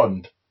of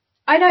Bond.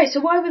 I know,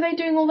 so why were they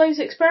doing all those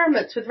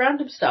experiments with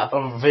random stuff?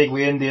 Of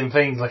vaguely Indian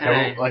things, like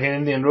an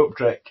Indian rope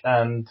trick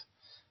and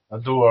a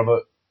door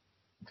that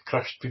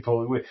crushed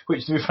people, which,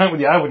 to be frank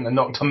with you, I wouldn't have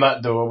knocked on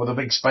that door with the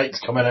big spikes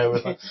coming out.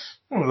 With I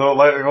don't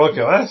like the look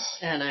of this.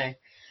 I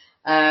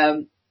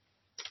know.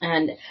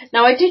 And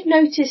now I did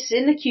notice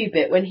in the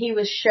Q-bit when he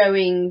was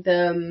showing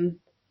them,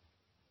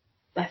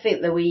 I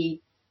think the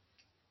wee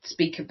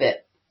speaker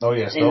bit. Oh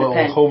yes, the little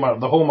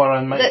Homer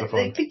and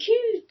microphone. The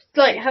Q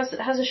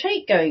has a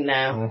shake going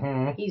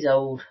now. He's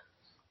old.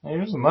 He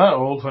wasn't that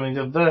old when he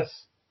did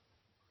this.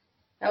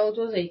 How old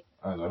was he?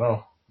 I don't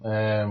know.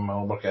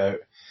 I'll work it out.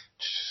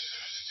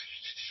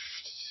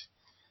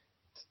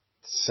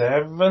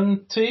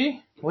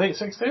 70? Late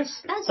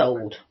 60s? That's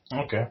old.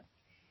 Okay.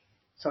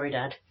 Sorry,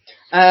 Dad.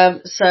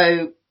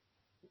 So...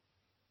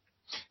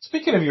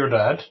 Speaking of your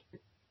dad,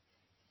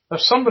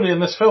 there's somebody in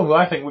this film who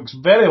I think looks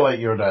very like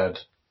your dad.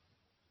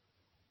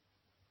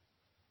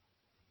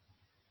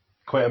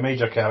 Quite a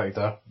major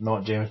character,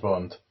 not James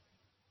Bond.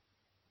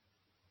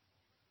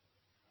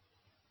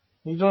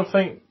 You don't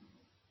think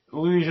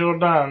Louis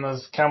Jourdan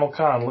as Camel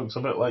Khan looks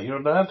a bit like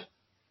your dad?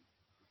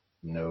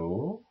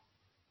 No.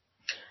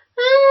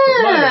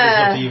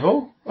 Not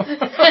evil.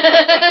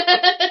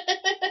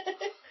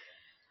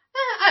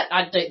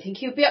 I don't think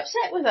he'd be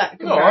upset with that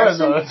No,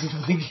 comparison. I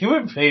don't think he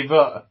would be,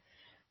 but...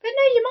 But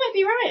no, you might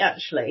be right,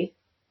 actually.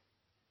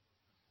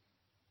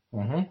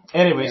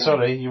 Anyway, Yeah.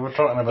 sorry, you were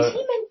talking about... Is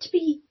he meant to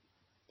be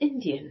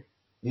Indian?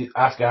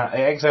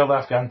 Exiled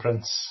Afghan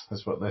prince,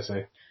 is what they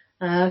say.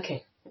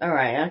 Okay.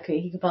 Alright, okay,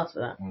 he can pass for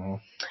that.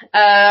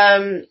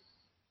 Mm-hmm.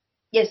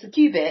 Yes, the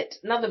cubit,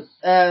 another,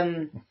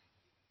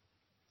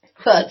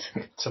 but...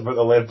 It's about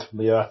the length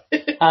of your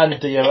hand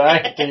to your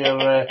eye, to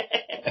your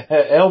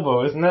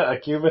elbow, isn't it? A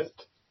cubit.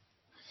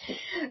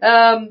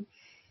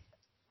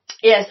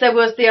 Yes, there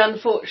was the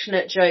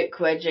unfortunate joke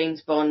where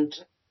James Bond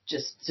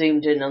just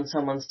zoomed in on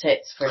someone's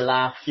tits for a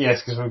laugh.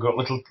 Yes, because we've got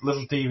little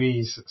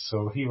TVs,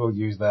 so he will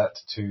use that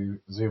to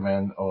zoom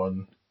in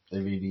on the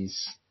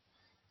lady's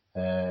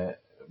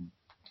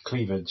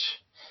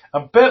cleavage.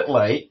 A bit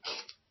like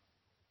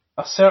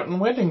a certain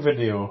wedding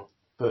video.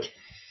 But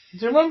do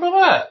you remember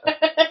that?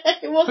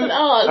 It wasn't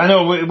ours. I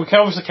know, we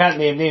obviously can't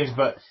name names,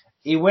 but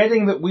a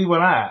wedding that we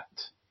were at,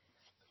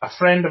 a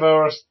friend of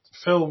ours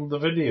filmed the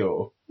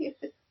video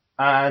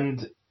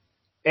and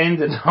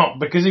ended up,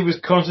 because he was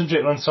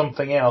concentrating on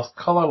something else,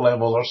 colour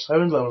levels or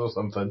sound levels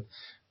or something,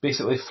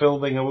 basically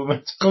filming a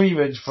woman's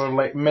cleavage for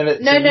like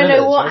minutes and minutes.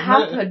 No, what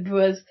happened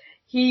was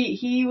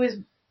he was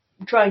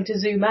trying to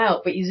zoom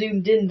out, but he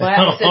zoomed in by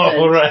accident.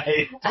 Oh,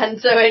 right.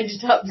 And so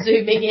ended up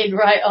zooming in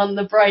right on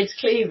the bride's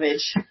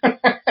cleavage.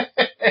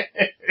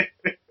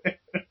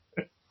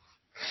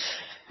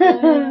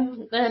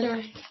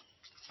 Anyway.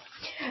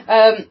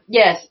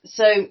 Yes,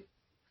 so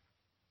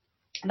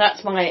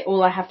that's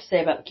all I have to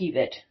say about the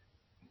cubit.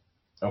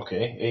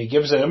 Okay, he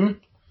gives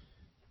him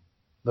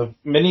the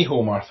mini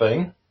Homer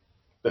thing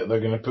that they're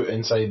going to put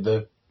inside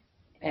the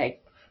Egg.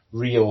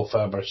 real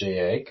Fabergé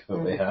egg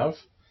that they have.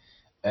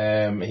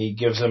 He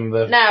gives him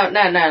the... No,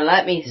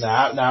 let me...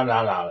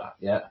 No,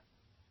 yeah.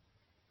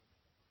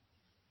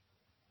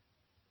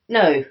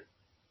 No.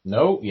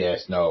 No,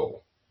 yes,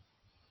 no.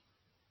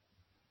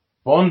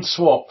 Bond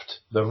swapped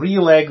the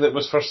real egg that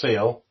was for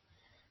sale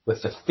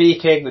with the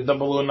fake egg that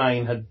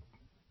 009 had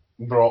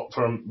brought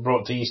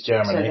to East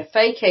Germany. So the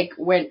fake egg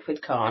went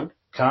with Khan.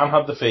 Khan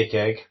had the fake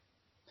egg.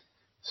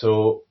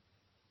 So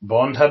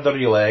Bond had the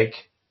real egg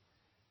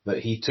that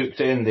he took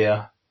to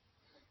India,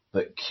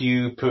 that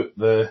Q put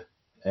the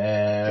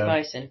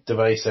listening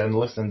device in.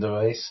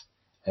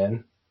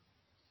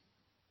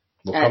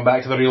 We'll come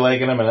back to the real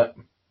egg in a minute,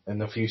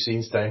 in a few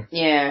scenes time.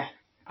 Yeah.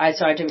 I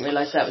didn't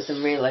realise that was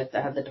the real egg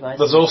that had the device.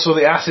 There's also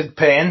the acid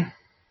pen.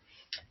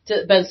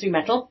 It burns through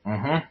metal.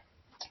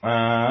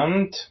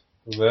 And...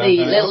 The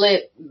little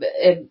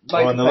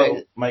microphone. And the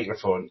little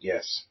microphone,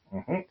 yes.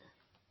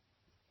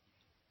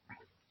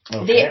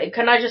 Okay.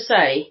 Can I just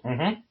say,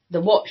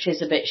 the watch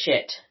is a bit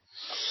shit.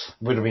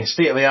 Would have been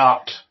state of the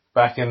art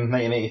back in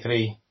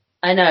 1983.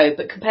 I know,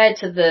 but compared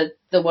to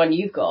the one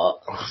you've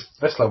got... Oh,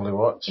 this lovely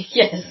watch.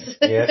 Yes.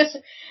 Yes.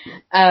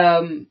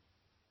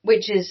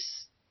 Which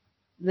is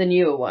the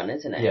newer one,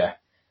 isn't it? Yeah.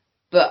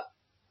 But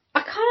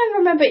I can't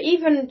remember,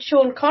 even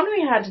Sean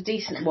Connery had a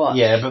decent watch.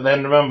 Yeah, but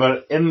then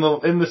remember, in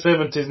the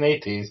 70s and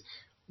 80s,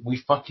 we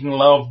fucking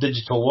love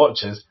digital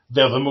watches.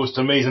 They're the most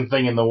amazing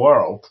thing in the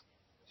world.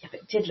 Yeah,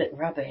 but it did look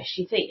rubbish.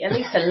 You think at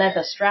least a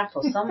leather strap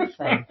or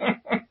something.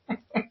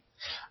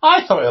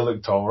 I thought it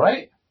looked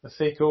alright, the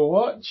Seiko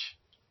watch.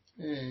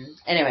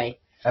 Anyway.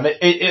 And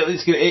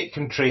it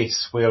can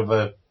trace where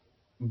the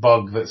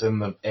bug that's in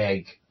the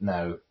egg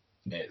now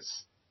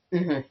is.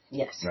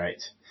 Yes.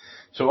 Right.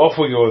 So off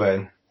we go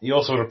then. He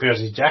also repairs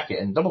his jacket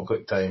in double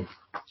quick time.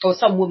 Or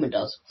some woman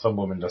does. Some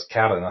woman does.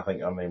 Karen, I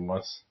think her name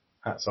was.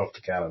 Hats off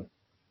to Karen.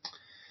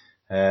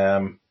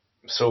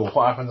 So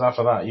what happens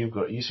after that?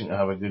 You seem to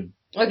have a good...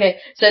 Okay,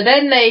 so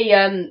then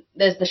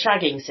there's the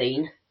shagging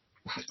scene.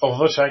 Oh,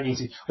 the shagging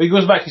scene. Well, he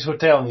goes back to his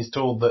hotel and he's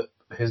told that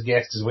his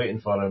guest is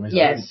waiting for him.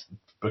 Yes.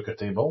 Book a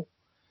table.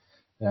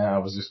 I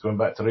was just going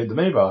back to read the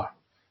minibar.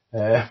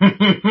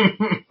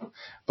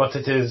 But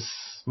it is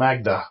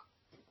Magda,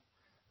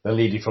 the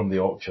lady from the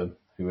auction,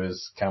 who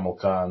is Camel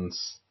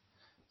Khan's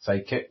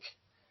sidekick,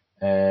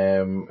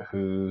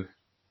 who...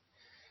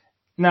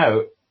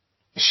 Now,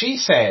 she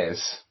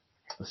says...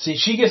 See,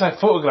 she gets a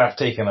photograph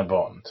taken of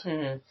Bond.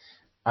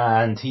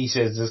 And he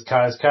says, is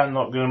Khan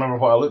not going to remember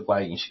what I look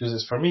like? And she goes,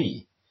 it's for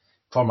me.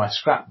 For my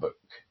scrapbook.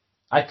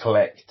 I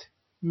collect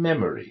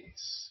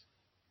memories.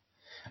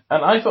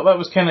 And I thought that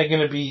was kind of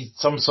going to be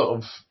some sort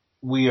of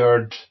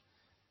weird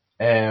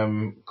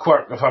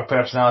quirk of her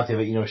personality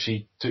that,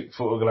 she took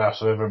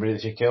photographs of everybody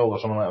that she killed or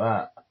something like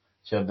that.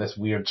 She had this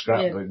weird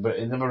scrapbook, but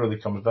it never really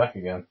comes back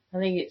again. I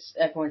think it's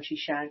everyone she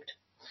shagged.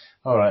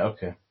 Alright,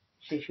 okay.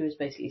 She was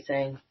basically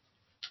saying,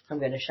 I'm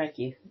going to shag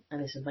you,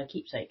 and this is my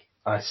keepsake.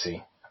 I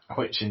see.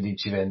 Which indeed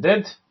she then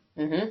did.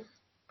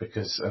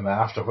 Mm-hmm. And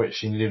after which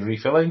she needed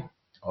refilling.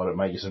 Or it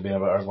might just have been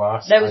about her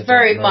glass. There was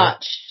very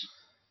much,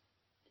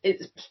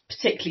 it's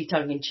particularly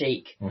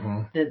tongue-in-cheek,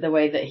 the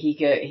way that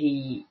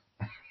he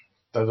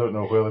I don't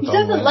know where the he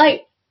tongue doesn't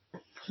went.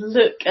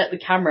 look at the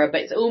camera,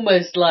 but it's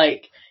almost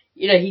like,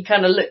 he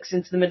kind of looks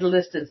into the middle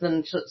distance and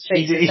then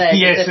shakes his head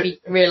as if he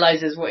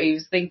realises what he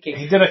was thinking.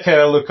 He did a kind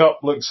of look up,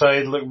 look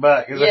side, look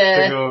back, as if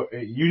to go,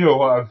 you know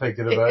what I'm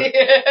thinking about.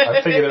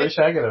 I'm thinking about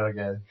shagging her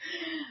again.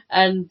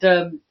 And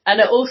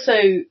it also,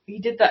 he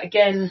did that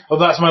again. Oh,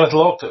 that's my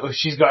little octopus.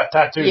 She's got a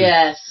tattoo.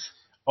 Yes.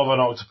 Of an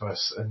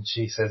octopus. And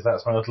she says,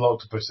 that's my little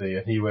octopussy.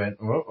 And he went,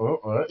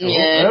 oh.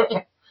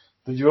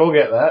 Did you all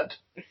get that?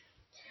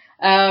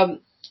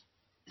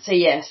 So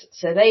yes,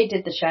 so they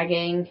did the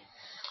shagging.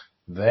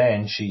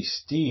 Then she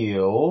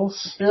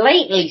steals.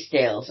 Blatantly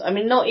steals. I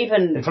mean, not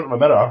even... In front of a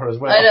mirror as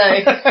well. I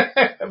know.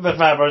 The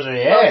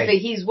Fabergé egg. Obviously,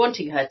 he's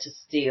wanting her to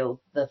steal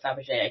the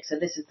Fabergé egg. So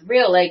this is the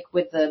real egg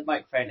with the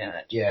microphone in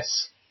it.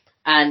 Yes.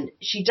 And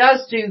she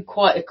does do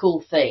quite a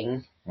cool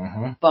thing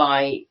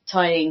by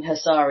tying her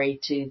sari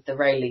to the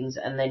railings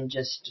and then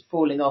just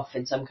falling off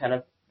in some kind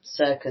of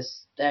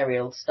circus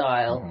aerial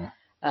style.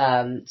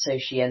 So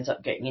she ends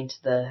up getting into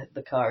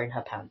the car in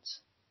her pants.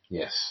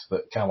 Yes,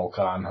 that Camel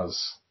Khan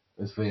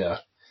is there.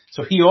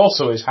 So he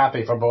also is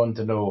happy for Bond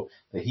to know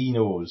that he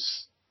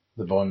knows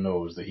that Bond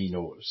knows that he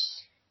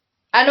knows.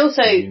 And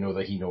also, you know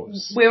that he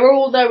knows. We're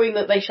all knowing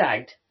that they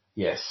shagged.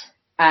 Yes.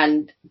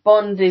 And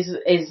Bond is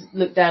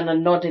looked down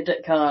and nodded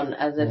at Khan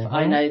as if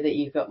I know that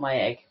you've got my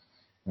egg.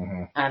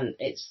 And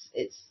it's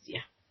yeah.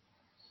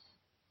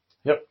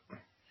 Yep.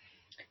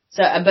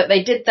 So, but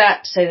they did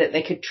that so that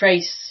they could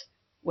trace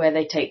where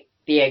they take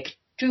the egg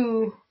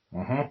to.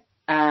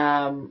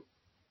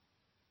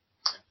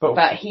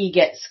 But he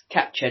gets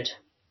captured.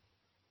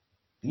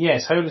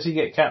 Yes, how does he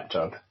get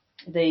captured?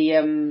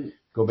 The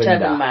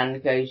German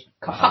man goes,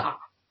 Kaha!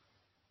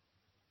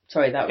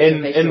 Sorry, that was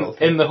in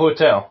the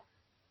hotel.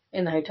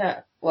 In the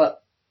hotel.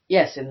 Well,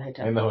 yes, in the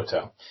hotel. In the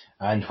hotel.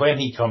 And when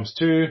he comes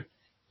to...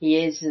 He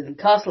is in the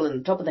castle on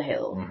the top of the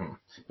hill.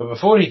 But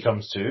before he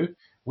comes to,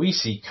 we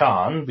see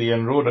Khan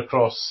being rowed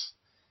across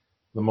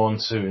the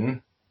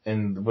monsoon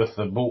with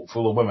the boat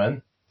full of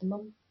women. The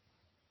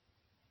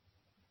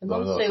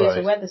monsoon is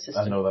a weather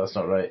system. I know that's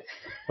not right.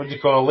 What do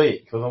you call a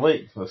lake? There's a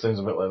lake that sounds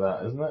a bit like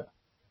that, isn't it?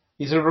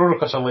 He's rowed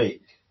across a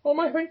lake. What am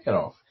I thinking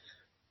of?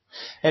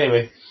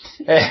 Anyway,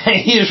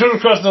 he's rowed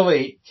across the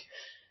lake.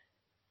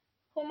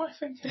 What am I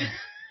thinking?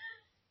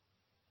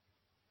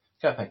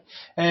 Can't think.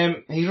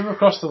 He's rowed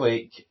across the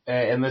lake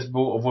in this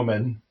boat of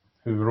women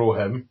who row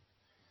him,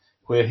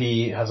 where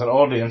he has an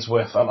audience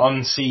with an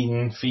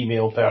unseen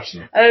female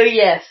person. Oh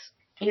yes,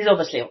 he's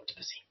obviously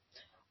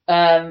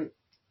Octopussy.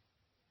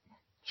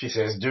 She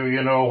says, "Do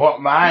you know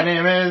what my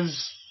name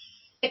is?"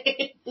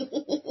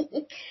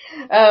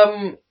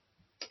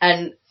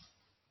 And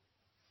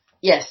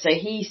yes, so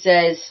he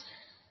says,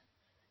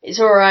 "It's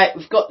all right.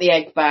 We've got the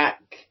egg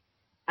back."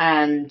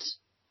 And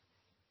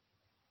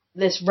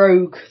this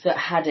rogue that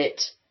had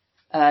it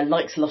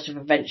likes a lot of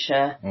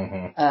adventure.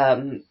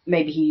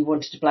 Maybe he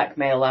wanted to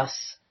blackmail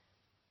us.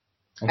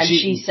 And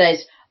she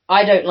says,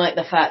 "I don't like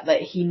the fact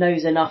that he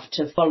knows enough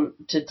to find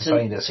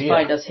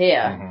us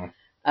here."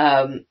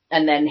 And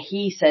then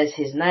he says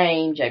his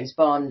name, James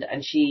Bond,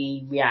 and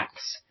she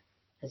reacts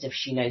as if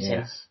she knows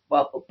him.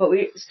 Well, but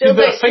we still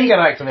don't see... finger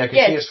acting there,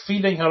 because she is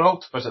feeding her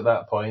octopus at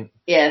that point.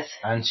 Yes.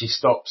 And she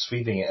stops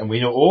feeding it, and we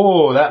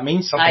know, that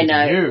means something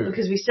to you.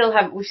 Because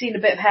we've seen a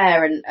bit of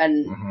hair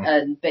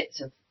and bits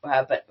of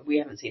her, but we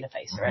haven't seen a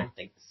face or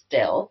anything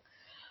still.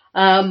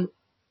 And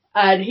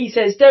he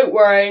says, "Don't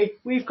worry,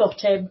 we've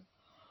got him."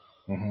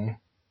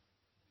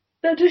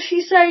 Now, does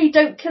she say,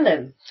 "Don't kill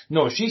him"?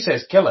 No, she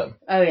says, "Kill him."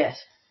 Oh,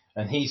 yes.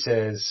 And he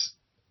says...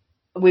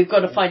 We've got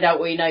to find out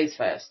what he knows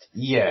first.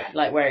 Yeah.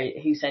 Like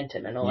who sent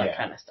him and all that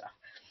kind of stuff.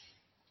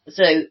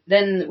 So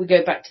then we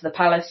go back to the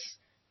palace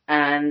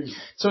and...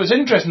 So it's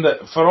interesting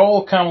that for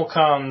all Camel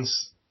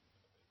Khan's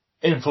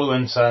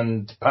influence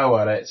and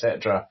power,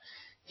 etc.,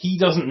 he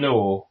doesn't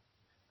know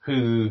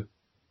who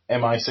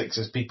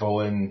MI6's people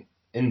in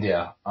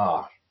India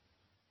are.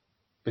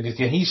 Because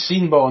he's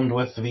seen Bond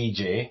with the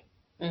VJ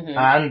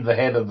and the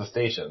head of the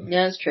station.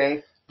 Yeah, that's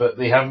true. But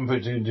they haven't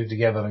put two and two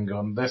together and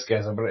gone, this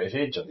guy's a British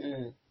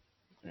agent.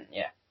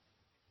 Yeah.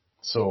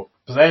 So,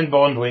 but then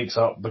Bond wakes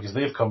up because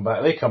they've come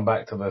back. They come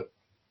back to the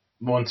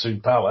Monsoon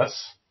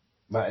Palace.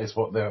 That is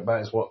what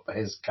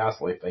his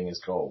castle thing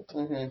is called.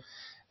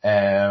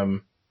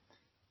 And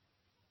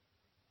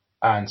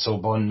so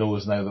Bond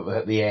knows now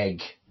that the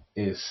egg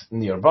is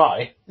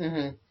nearby.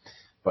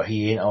 But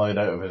he ain't allowed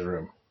out of his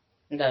room.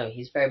 No,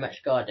 he's very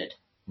much guarded.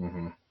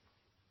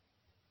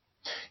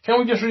 Can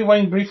we just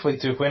rewind briefly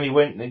to when he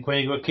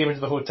came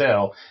into the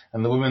hotel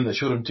and the woman that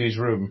showed him to his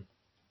room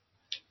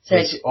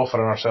was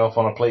offering herself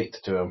on a plate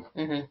to him?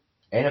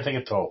 Anything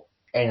at all.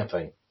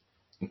 Anything.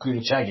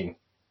 including shagging.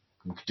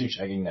 We could do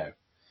shagging now.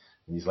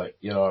 And he's like,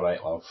 you're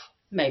alright, love.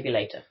 Maybe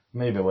later.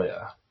 Maybe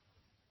later.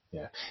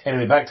 Yeah.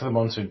 Anyway, back to the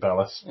Monsoon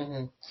Palace.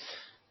 Mm-hmm.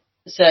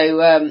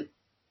 So,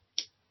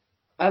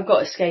 I've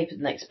got escape at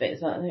the next bit.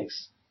 Is that the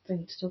next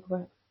thing to talk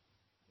about?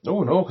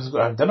 Oh no, because we've got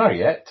to have dinner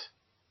yet.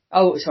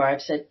 Oh, sorry,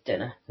 I've said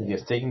dinner. He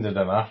gets taken to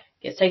dinner.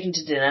 Gets taken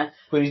to dinner.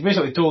 Where he's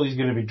basically told he's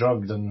going to be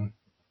drugged and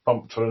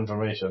pumped for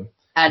information.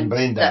 And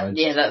brain damage.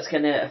 That's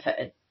going to affect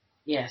it.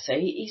 Yeah, so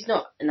he's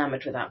not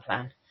enamoured with that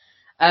plan.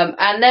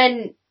 And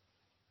then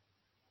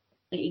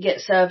he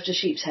gets served a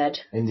sheep's head.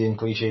 Indian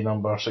cliche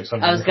number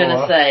 600. I was going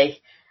to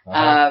say.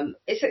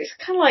 It's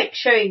kind of like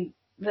showing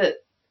that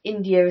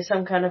India is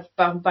some kind of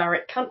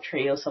barbaric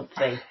country or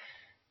something.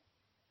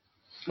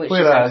 Which is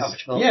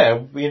uncomfortable. Yeah,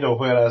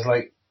 whereas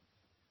like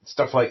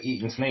stuff like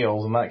eating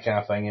snails and that kind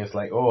of thing is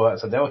like, oh,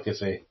 that's a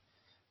delicacy.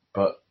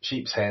 But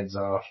sheep's heads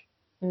are...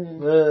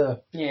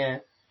 Yeah.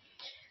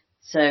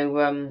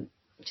 So,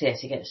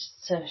 yes, he gets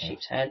served a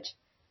sheep's head.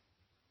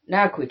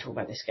 Now can we talk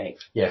about the escape?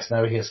 Yes,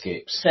 now he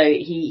escapes. So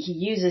he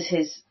uses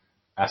his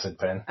acid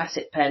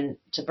pen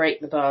to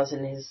break the bars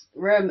in his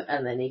room,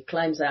 and then he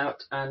climbs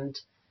out and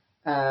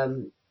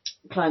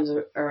climbs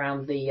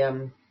around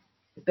the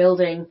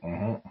building.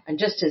 Mm-hmm. And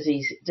just as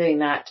he's doing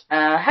that,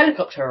 a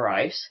helicopter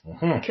arrives,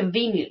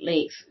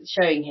 conveniently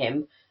showing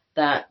him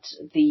that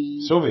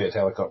the Soviet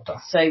helicopter.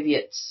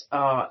 Soviets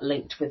are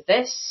linked with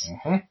this.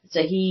 Mm-hmm.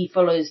 So he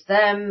follows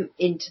them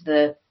into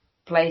the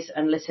place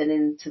and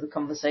listening to the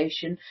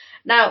conversation.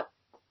 Now,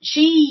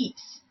 she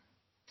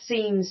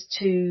seems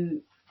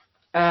to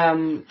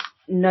know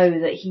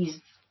that he's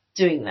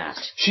doing that.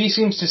 She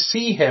seems to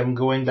see him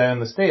going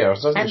down the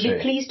stairs, doesn't she? And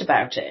be pleased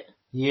about it.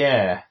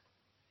 Yeah.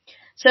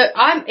 So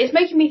it's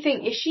making me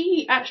think, is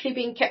she actually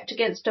being kept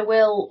against her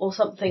will or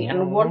something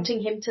and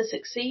wanting him to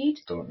succeed?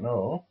 Don't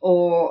know.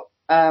 Or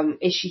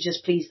is she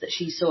just pleased that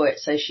she saw it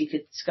so she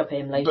could scupper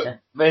him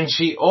later? But then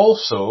she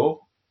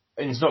also,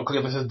 and it's not clear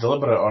if this is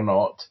deliberate or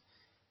not,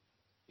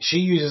 she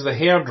uses the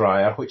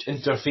hairdryer which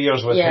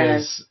interferes with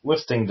his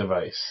lifting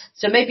device.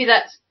 So maybe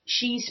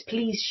she's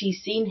pleased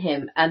she's seen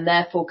him and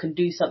therefore can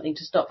do something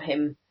to stop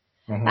him.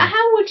 Mm-hmm. But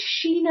how would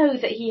she know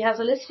that he has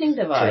a listening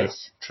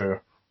device?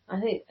 True. I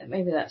think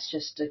maybe that's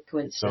just a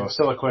coincidence. So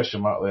still a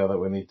question mark there that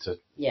we need to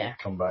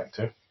come back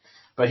to.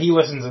 But he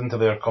listens into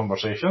their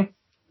conversation.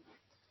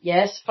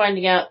 Yes,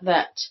 finding out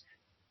that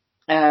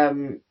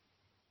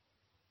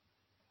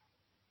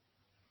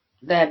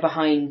they're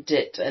behind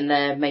it and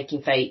they're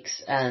making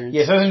fakes and...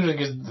 Yes, that's interesting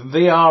because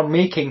they are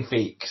making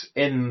fakes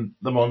in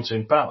the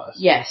Monsoon Palace.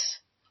 Yes.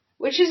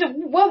 Which is,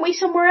 weren't we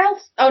somewhere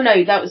else? Oh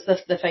no, that was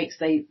the fakes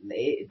they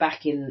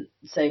back in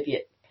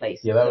Soviet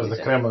place. Yeah, that was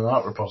the Kremlin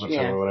Art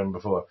Repository we were in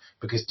before.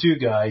 Because two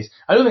guys,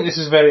 I don't think this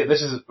is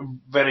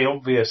very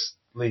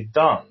obviously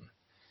done.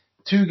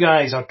 Two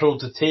guys are told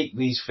to take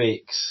these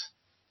fakes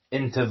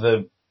into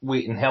the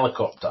waiting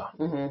helicopter.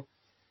 Mm-hmm.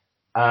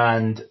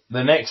 And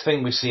the next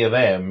thing we see of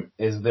them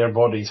is their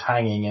bodies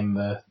hanging in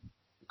the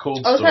cold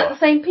store. Oh, is that the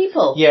same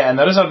people? Yeah, and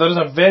there is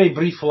a very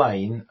brief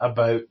line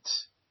about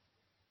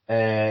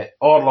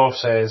Orlov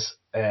says,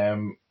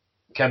 can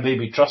they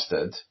be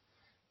trusted?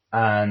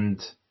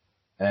 And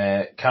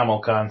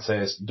Kamal Khan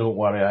says, don't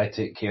worry, I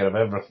take care of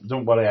everything.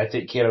 Don't worry, I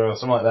take care of it,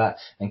 something like that.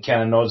 And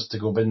kind of nods to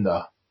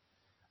Govinda.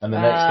 And the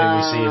next thing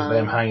we see is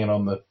them hanging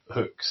on the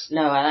hooks.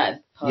 No, I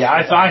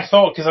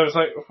thought, because I was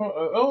like,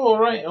 oh,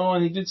 right, oh,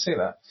 and he did say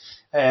that.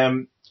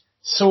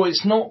 So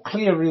it's not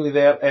clear really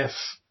there if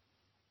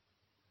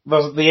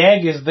the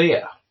egg is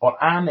there, or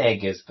an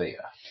egg is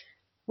there.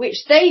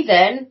 Which they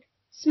then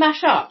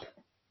smash up.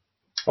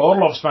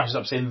 Orlov smashes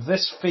up saying,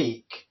 this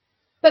fake.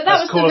 But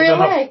that was the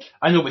real egg.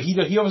 I know, but he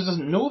obviously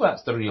doesn't know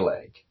that's the real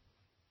egg.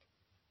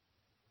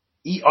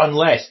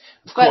 Unless,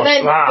 of course.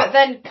 But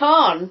then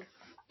Khan...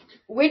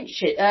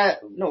 Winces.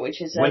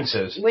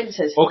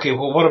 Okay,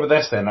 well, what about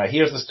this then? Right,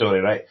 here's the story,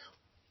 right?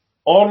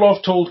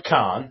 Orlov told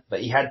Khan that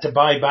he had to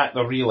buy back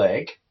the real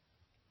egg,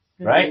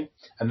 right?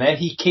 And then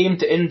he came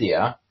to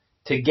India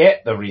to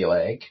get the real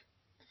egg,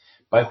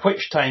 by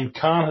which time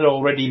Khan had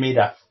already made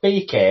a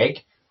fake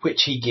egg,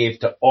 which he gave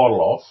to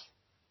Orlov.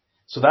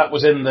 So that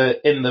was in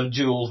the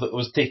jewels that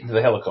was taken to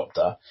the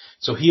helicopter.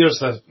 So here's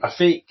a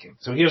fake.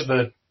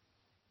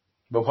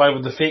 But why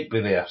would the fake be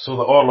there? So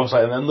that Orlov's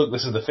like, and then look,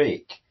 this is the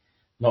fake.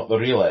 Not the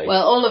real egg.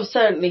 Well, Orlov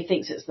certainly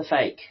thinks it's the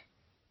fake.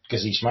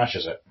 Because he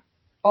smashes it.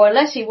 Or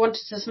unless he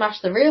wanted to smash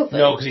the real thing.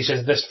 No, because he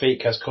says this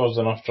fake has caused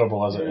enough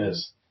trouble as it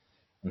is.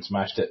 And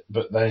smashed it.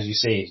 But as you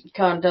say...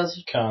 Khan does.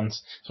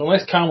 So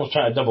unless Khan was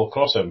trying to double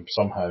cross him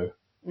somehow.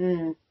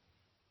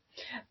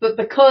 But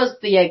because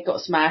the egg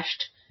got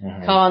smashed,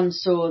 Khan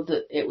saw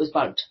that it was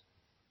bugged.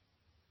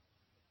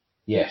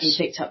 Yes. He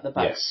picked up the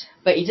bug. Yes.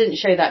 But he didn't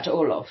show that to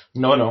Orlov.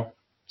 No.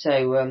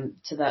 So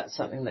that's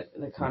something that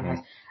Khan has.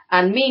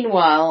 And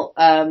meanwhile,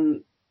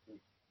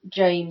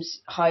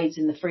 James hides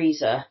in the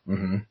freezer.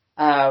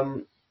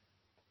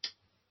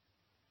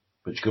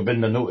 which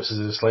Gobinda notices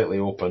is slightly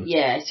open.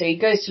 Yeah, so he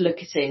goes to look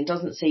at it and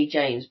doesn't see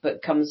James,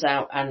 but comes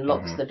out and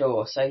locks the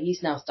door. So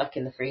he's now stuck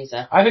in the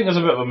freezer. I think there's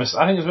a bit of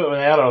an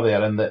error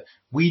there in that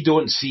we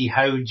don't see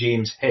how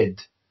James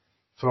hid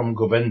from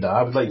Gobinda.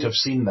 I would like to have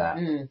seen that.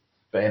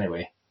 But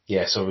anyway,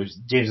 yeah, so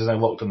James is now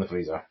locked in the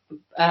freezer.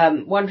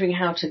 Wondering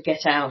how to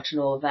get out and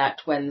all of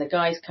that when the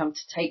guys come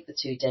to take the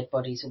 2 dead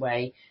bodies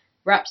away,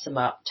 wraps them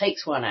up,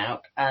 takes one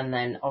out, and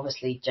then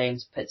obviously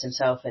James puts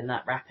himself in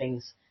that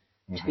wrappings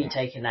to be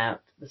taken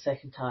out the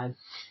second time.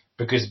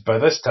 Because by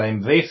this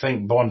time they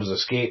think Bond has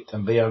escaped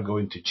and they are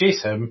going to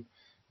chase him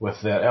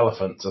with their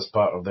elephants as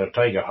part of their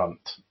tiger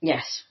hunt.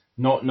 Yes.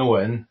 Not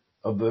knowing,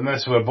 and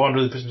this is where Bond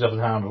really puts himself in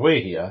harm's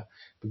way here,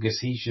 because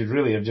he should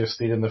really have just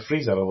stayed in the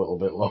freezer a little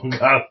bit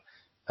longer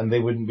and they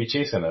wouldn't be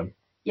chasing him.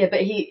 Yeah, but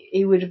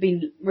he would have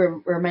been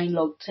remain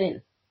locked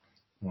in.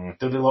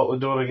 Did they lock the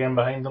door again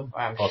behind them?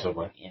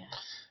 Possibly. Sure,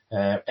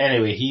 yeah.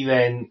 Anyway, he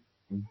then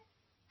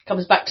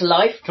comes back to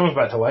life, scares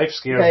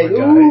the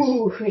guys.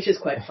 Ooh, which is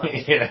quite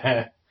funny.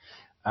 Yeah.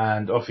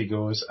 And off he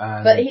goes.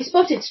 But he's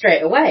spotted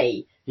straight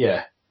away.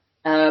 Yeah.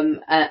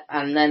 And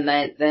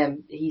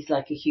then he's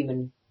like a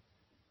human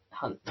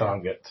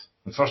target.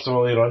 And first of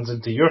all, he runs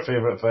into your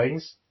favourite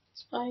things.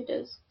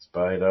 Spiders.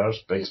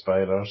 Big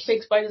spiders.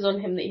 Big spiders on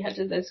him that he had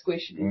to then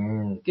squish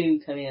and goo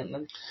coming at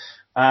them.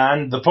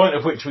 And the point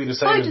at which we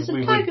decided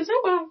we would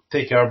would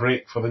take our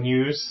break for the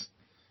news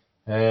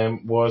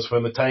was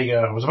when the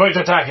tiger was about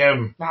to attack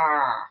him.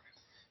 Ah.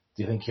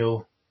 Do you think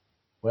he'll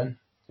win?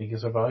 Think he'll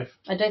survive?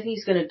 I don't think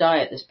he's going to die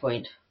at this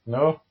point.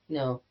 No?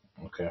 No.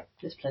 Okay.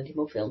 There's plenty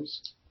more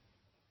films.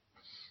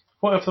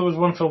 What if there was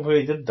one film where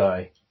he did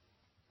die?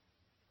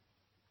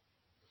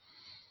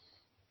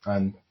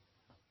 And,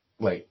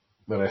 like,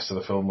 the rest of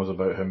the film was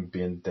about him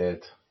being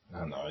dead.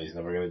 Oh no, he's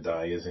never going to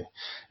die, is he?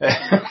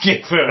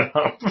 Okay, fair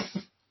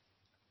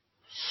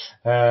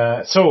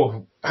enough.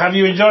 So, have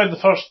you enjoyed the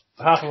first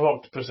half of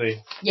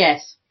Octopussy?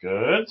 Yes.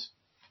 Good.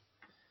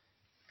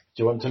 Do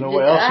you want to know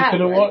what else you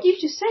could have watched? You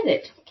just said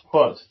it.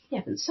 What? You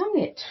haven't sung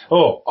it.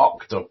 Oh,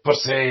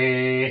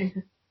 Octopussy!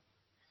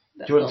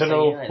 Do you want to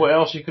know what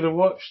else you could have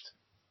watched?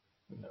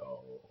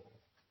 No.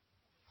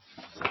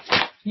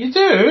 You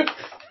do?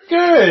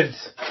 Good!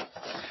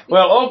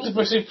 Well,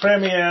 Octopussy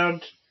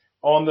premiered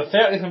on the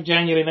 30th of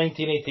January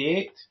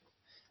 1988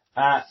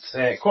 at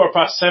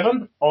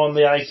 7:15 on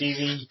the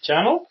ITV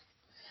channel.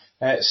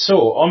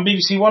 So, on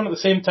BBC One at the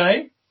same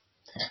time,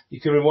 you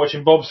could be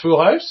watching Bob's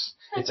Full House.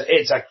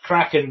 It's a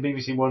cracking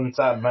BBC One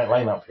Saturday night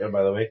lineup here,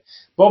 by the way.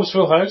 Bob's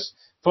Full House,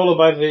 followed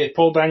by the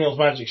Paul Daniels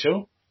Magic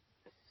Show,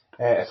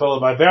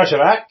 followed by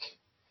Bergerac,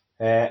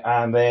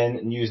 and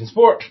then News and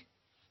Sport.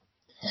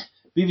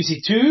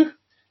 BBC Two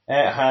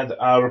had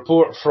a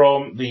report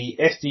from the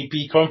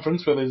SDP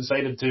conference where they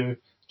decided to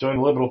join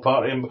the Liberal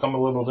Party and become the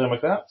Liberal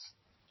Democrats.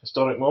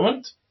 Historic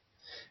moment.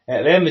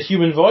 Then The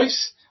Human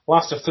Voice,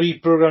 last of 3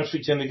 programmes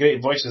featuring the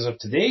great voices of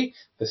today.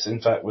 This,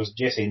 in fact, was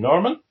Jesse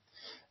Norman.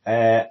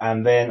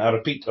 And then a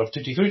repeat of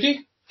Tutti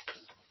Frutti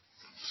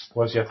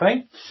was your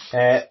thing.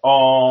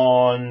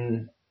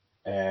 On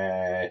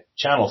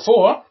Channel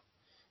 4,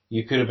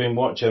 you could have been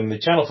watching the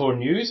Channel 4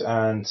 News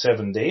and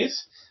 7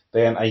 Days.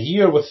 Then A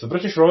Year with the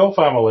British Royal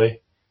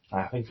Family.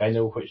 I think I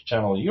know which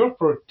channel your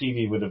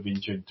TV would have been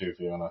tuned to,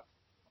 Fiona.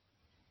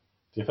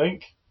 Do you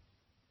think?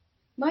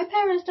 My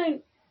parents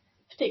don't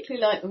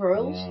particularly like the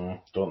Royals.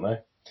 Don't they?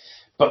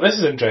 But this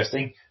is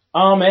interesting.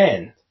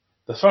 Amen.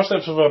 The first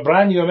episode of a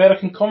brand new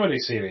American comedy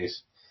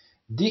series.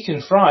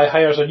 Deacon Fry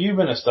hires a new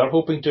minister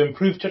hoping to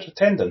improve church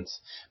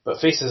attendance, but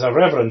faces a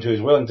reverend who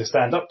is willing to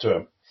stand up to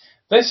him.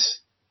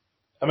 This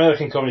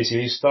American comedy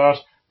series stars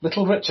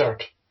Little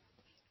Richard.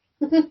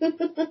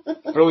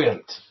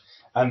 Brilliant.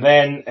 And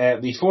then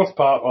the fourth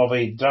part of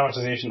a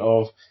dramatisation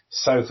of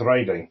South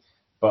Riding.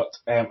 But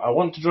I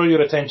want to draw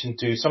your attention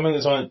to something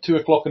that's on at 2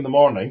 o'clock in the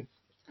morning.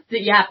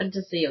 That you happen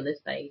to see on this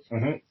page.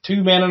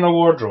 2 Men in a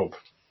Wardrobe.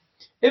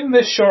 In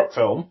this short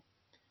film,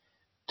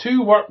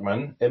 2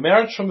 workmen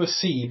emerge from the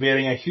sea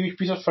bearing a huge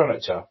piece of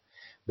furniture.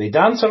 They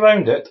dance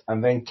around it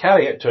and then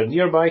carry it to a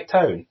nearby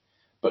town.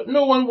 But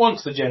no one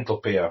wants the gentle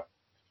pair,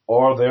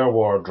 or their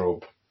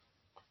wardrobe.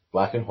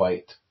 Black and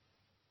white.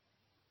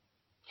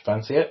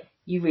 Fancy it?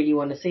 You really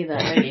want to see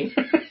that, don't you?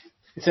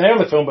 It's an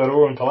early film by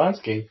Roman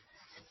Polanski.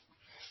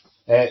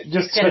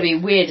 It's going to be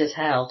weird as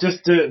hell.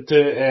 Just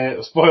to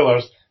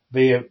spoilers,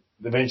 they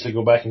eventually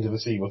go back into the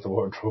sea with the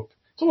wardrobe.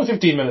 It's only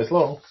 15 minutes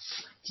long.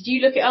 Did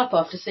you look it up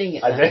after seeing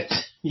it? I did,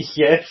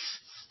 yes.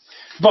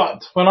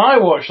 But when I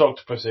watched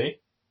Octopussy...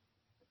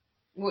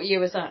 What year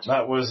was that?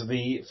 That was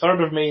the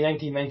 3rd of May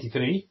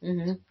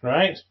 1993,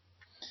 right?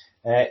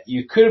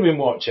 You could have been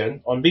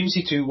watching on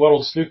BBC Two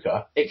World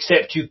Snooker,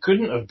 except you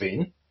couldn't have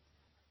been,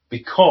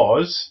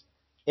 because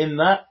in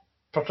that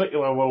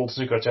particular World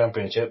Snooker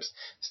Championships,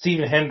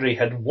 Stephen Hendry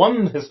had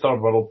won his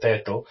 3rd world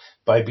title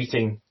by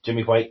beating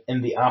Jimmy White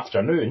in the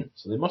afternoon,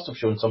 so they must have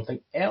shown something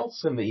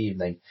else in the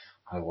evening.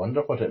 I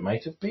wonder what it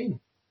might have been.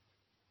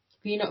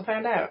 Have you not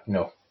found out?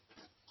 No.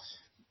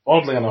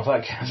 Oddly enough,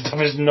 that kind of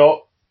stuff is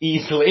not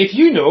easily... If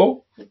you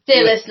know,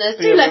 Dear listeners,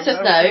 do let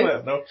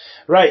us know.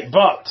 Right,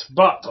 but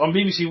on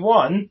BBC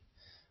One,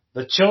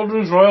 the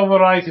Children's Royal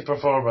Variety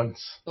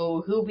Performance.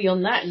 Oh, who'll be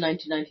on that in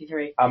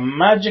 1993? A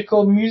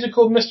magical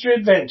musical mystery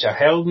adventure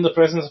held in the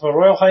presence of Her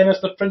Royal Highness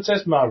the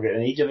Princess Margaret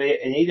in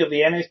aid of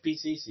the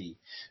NSPCC.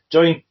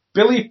 Join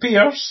Billy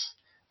Pierce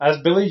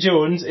as Billy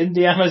Jones,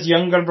 Indiana's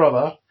younger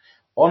brother,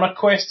 on a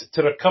quest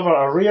to recover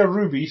a rare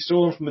ruby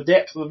stolen from the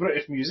depths of the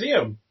British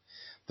Museum.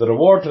 The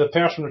reward to the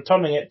person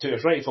returning it to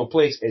its rightful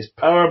place is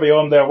power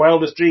beyond their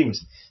wildest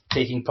dreams.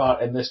 Taking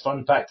part in this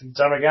fun-packed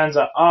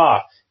extravaganza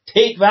are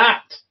Take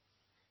That,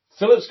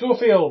 Philip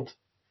Schofield,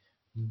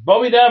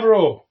 Bobby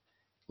Davro,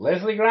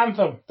 Leslie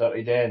Grantham,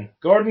 Dirty Den,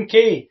 Gordon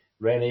Kay,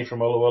 Rennie from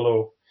Willow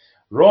Willow,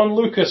 Ron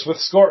Lucas with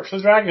Scorch the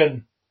Dragon.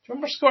 Do you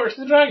remember Scorch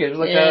the Dragon? It was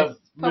like a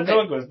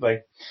ventriloquist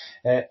thing.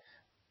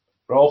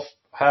 Rolf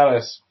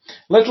Harris,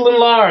 Little and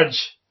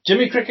Large,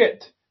 Jimmy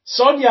Cricket,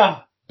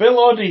 Sonia, Bill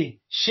Oddie,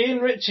 Shane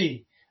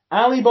Ritchie,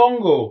 Ali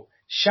Bongo,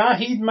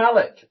 Shahid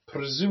Malik,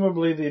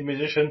 presumably the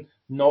musician,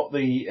 not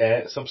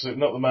the substitute,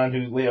 not the man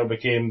who later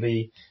became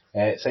the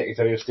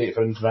Secretary of State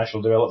for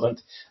International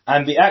Development,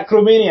 and the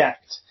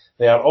Acromaniacs.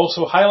 They are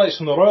also highlights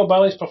from the Royal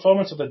Ballet's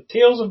performance of the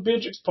Tales of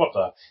Beatrix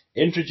Potter,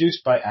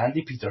 introduced by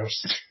Andy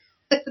Peters.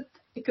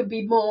 It could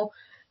be more.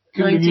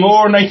 Could be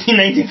more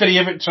 1993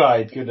 if it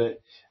tried, could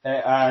it?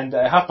 And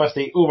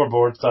 8:30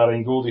 Overboard,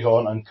 starring Goldie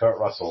Hawn and Kurt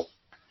Russell.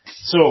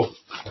 So,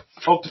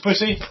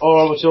 Octopussy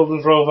or the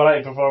Children's Royal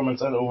Variety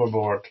Performance and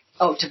Overboard?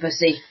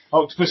 Octopussy.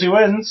 Octopussy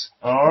wins.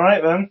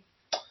 Alright then.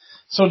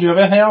 So, do you have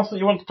anything else that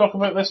you want to talk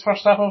about this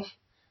first half of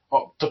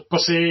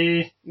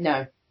Octopussy?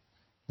 No.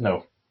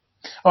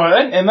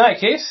 Alright then, in that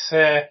case,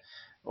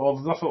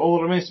 all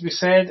that remains to be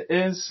said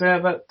is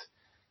that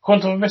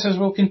Quantum of Misses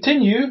will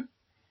continue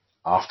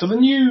after the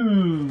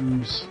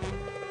news.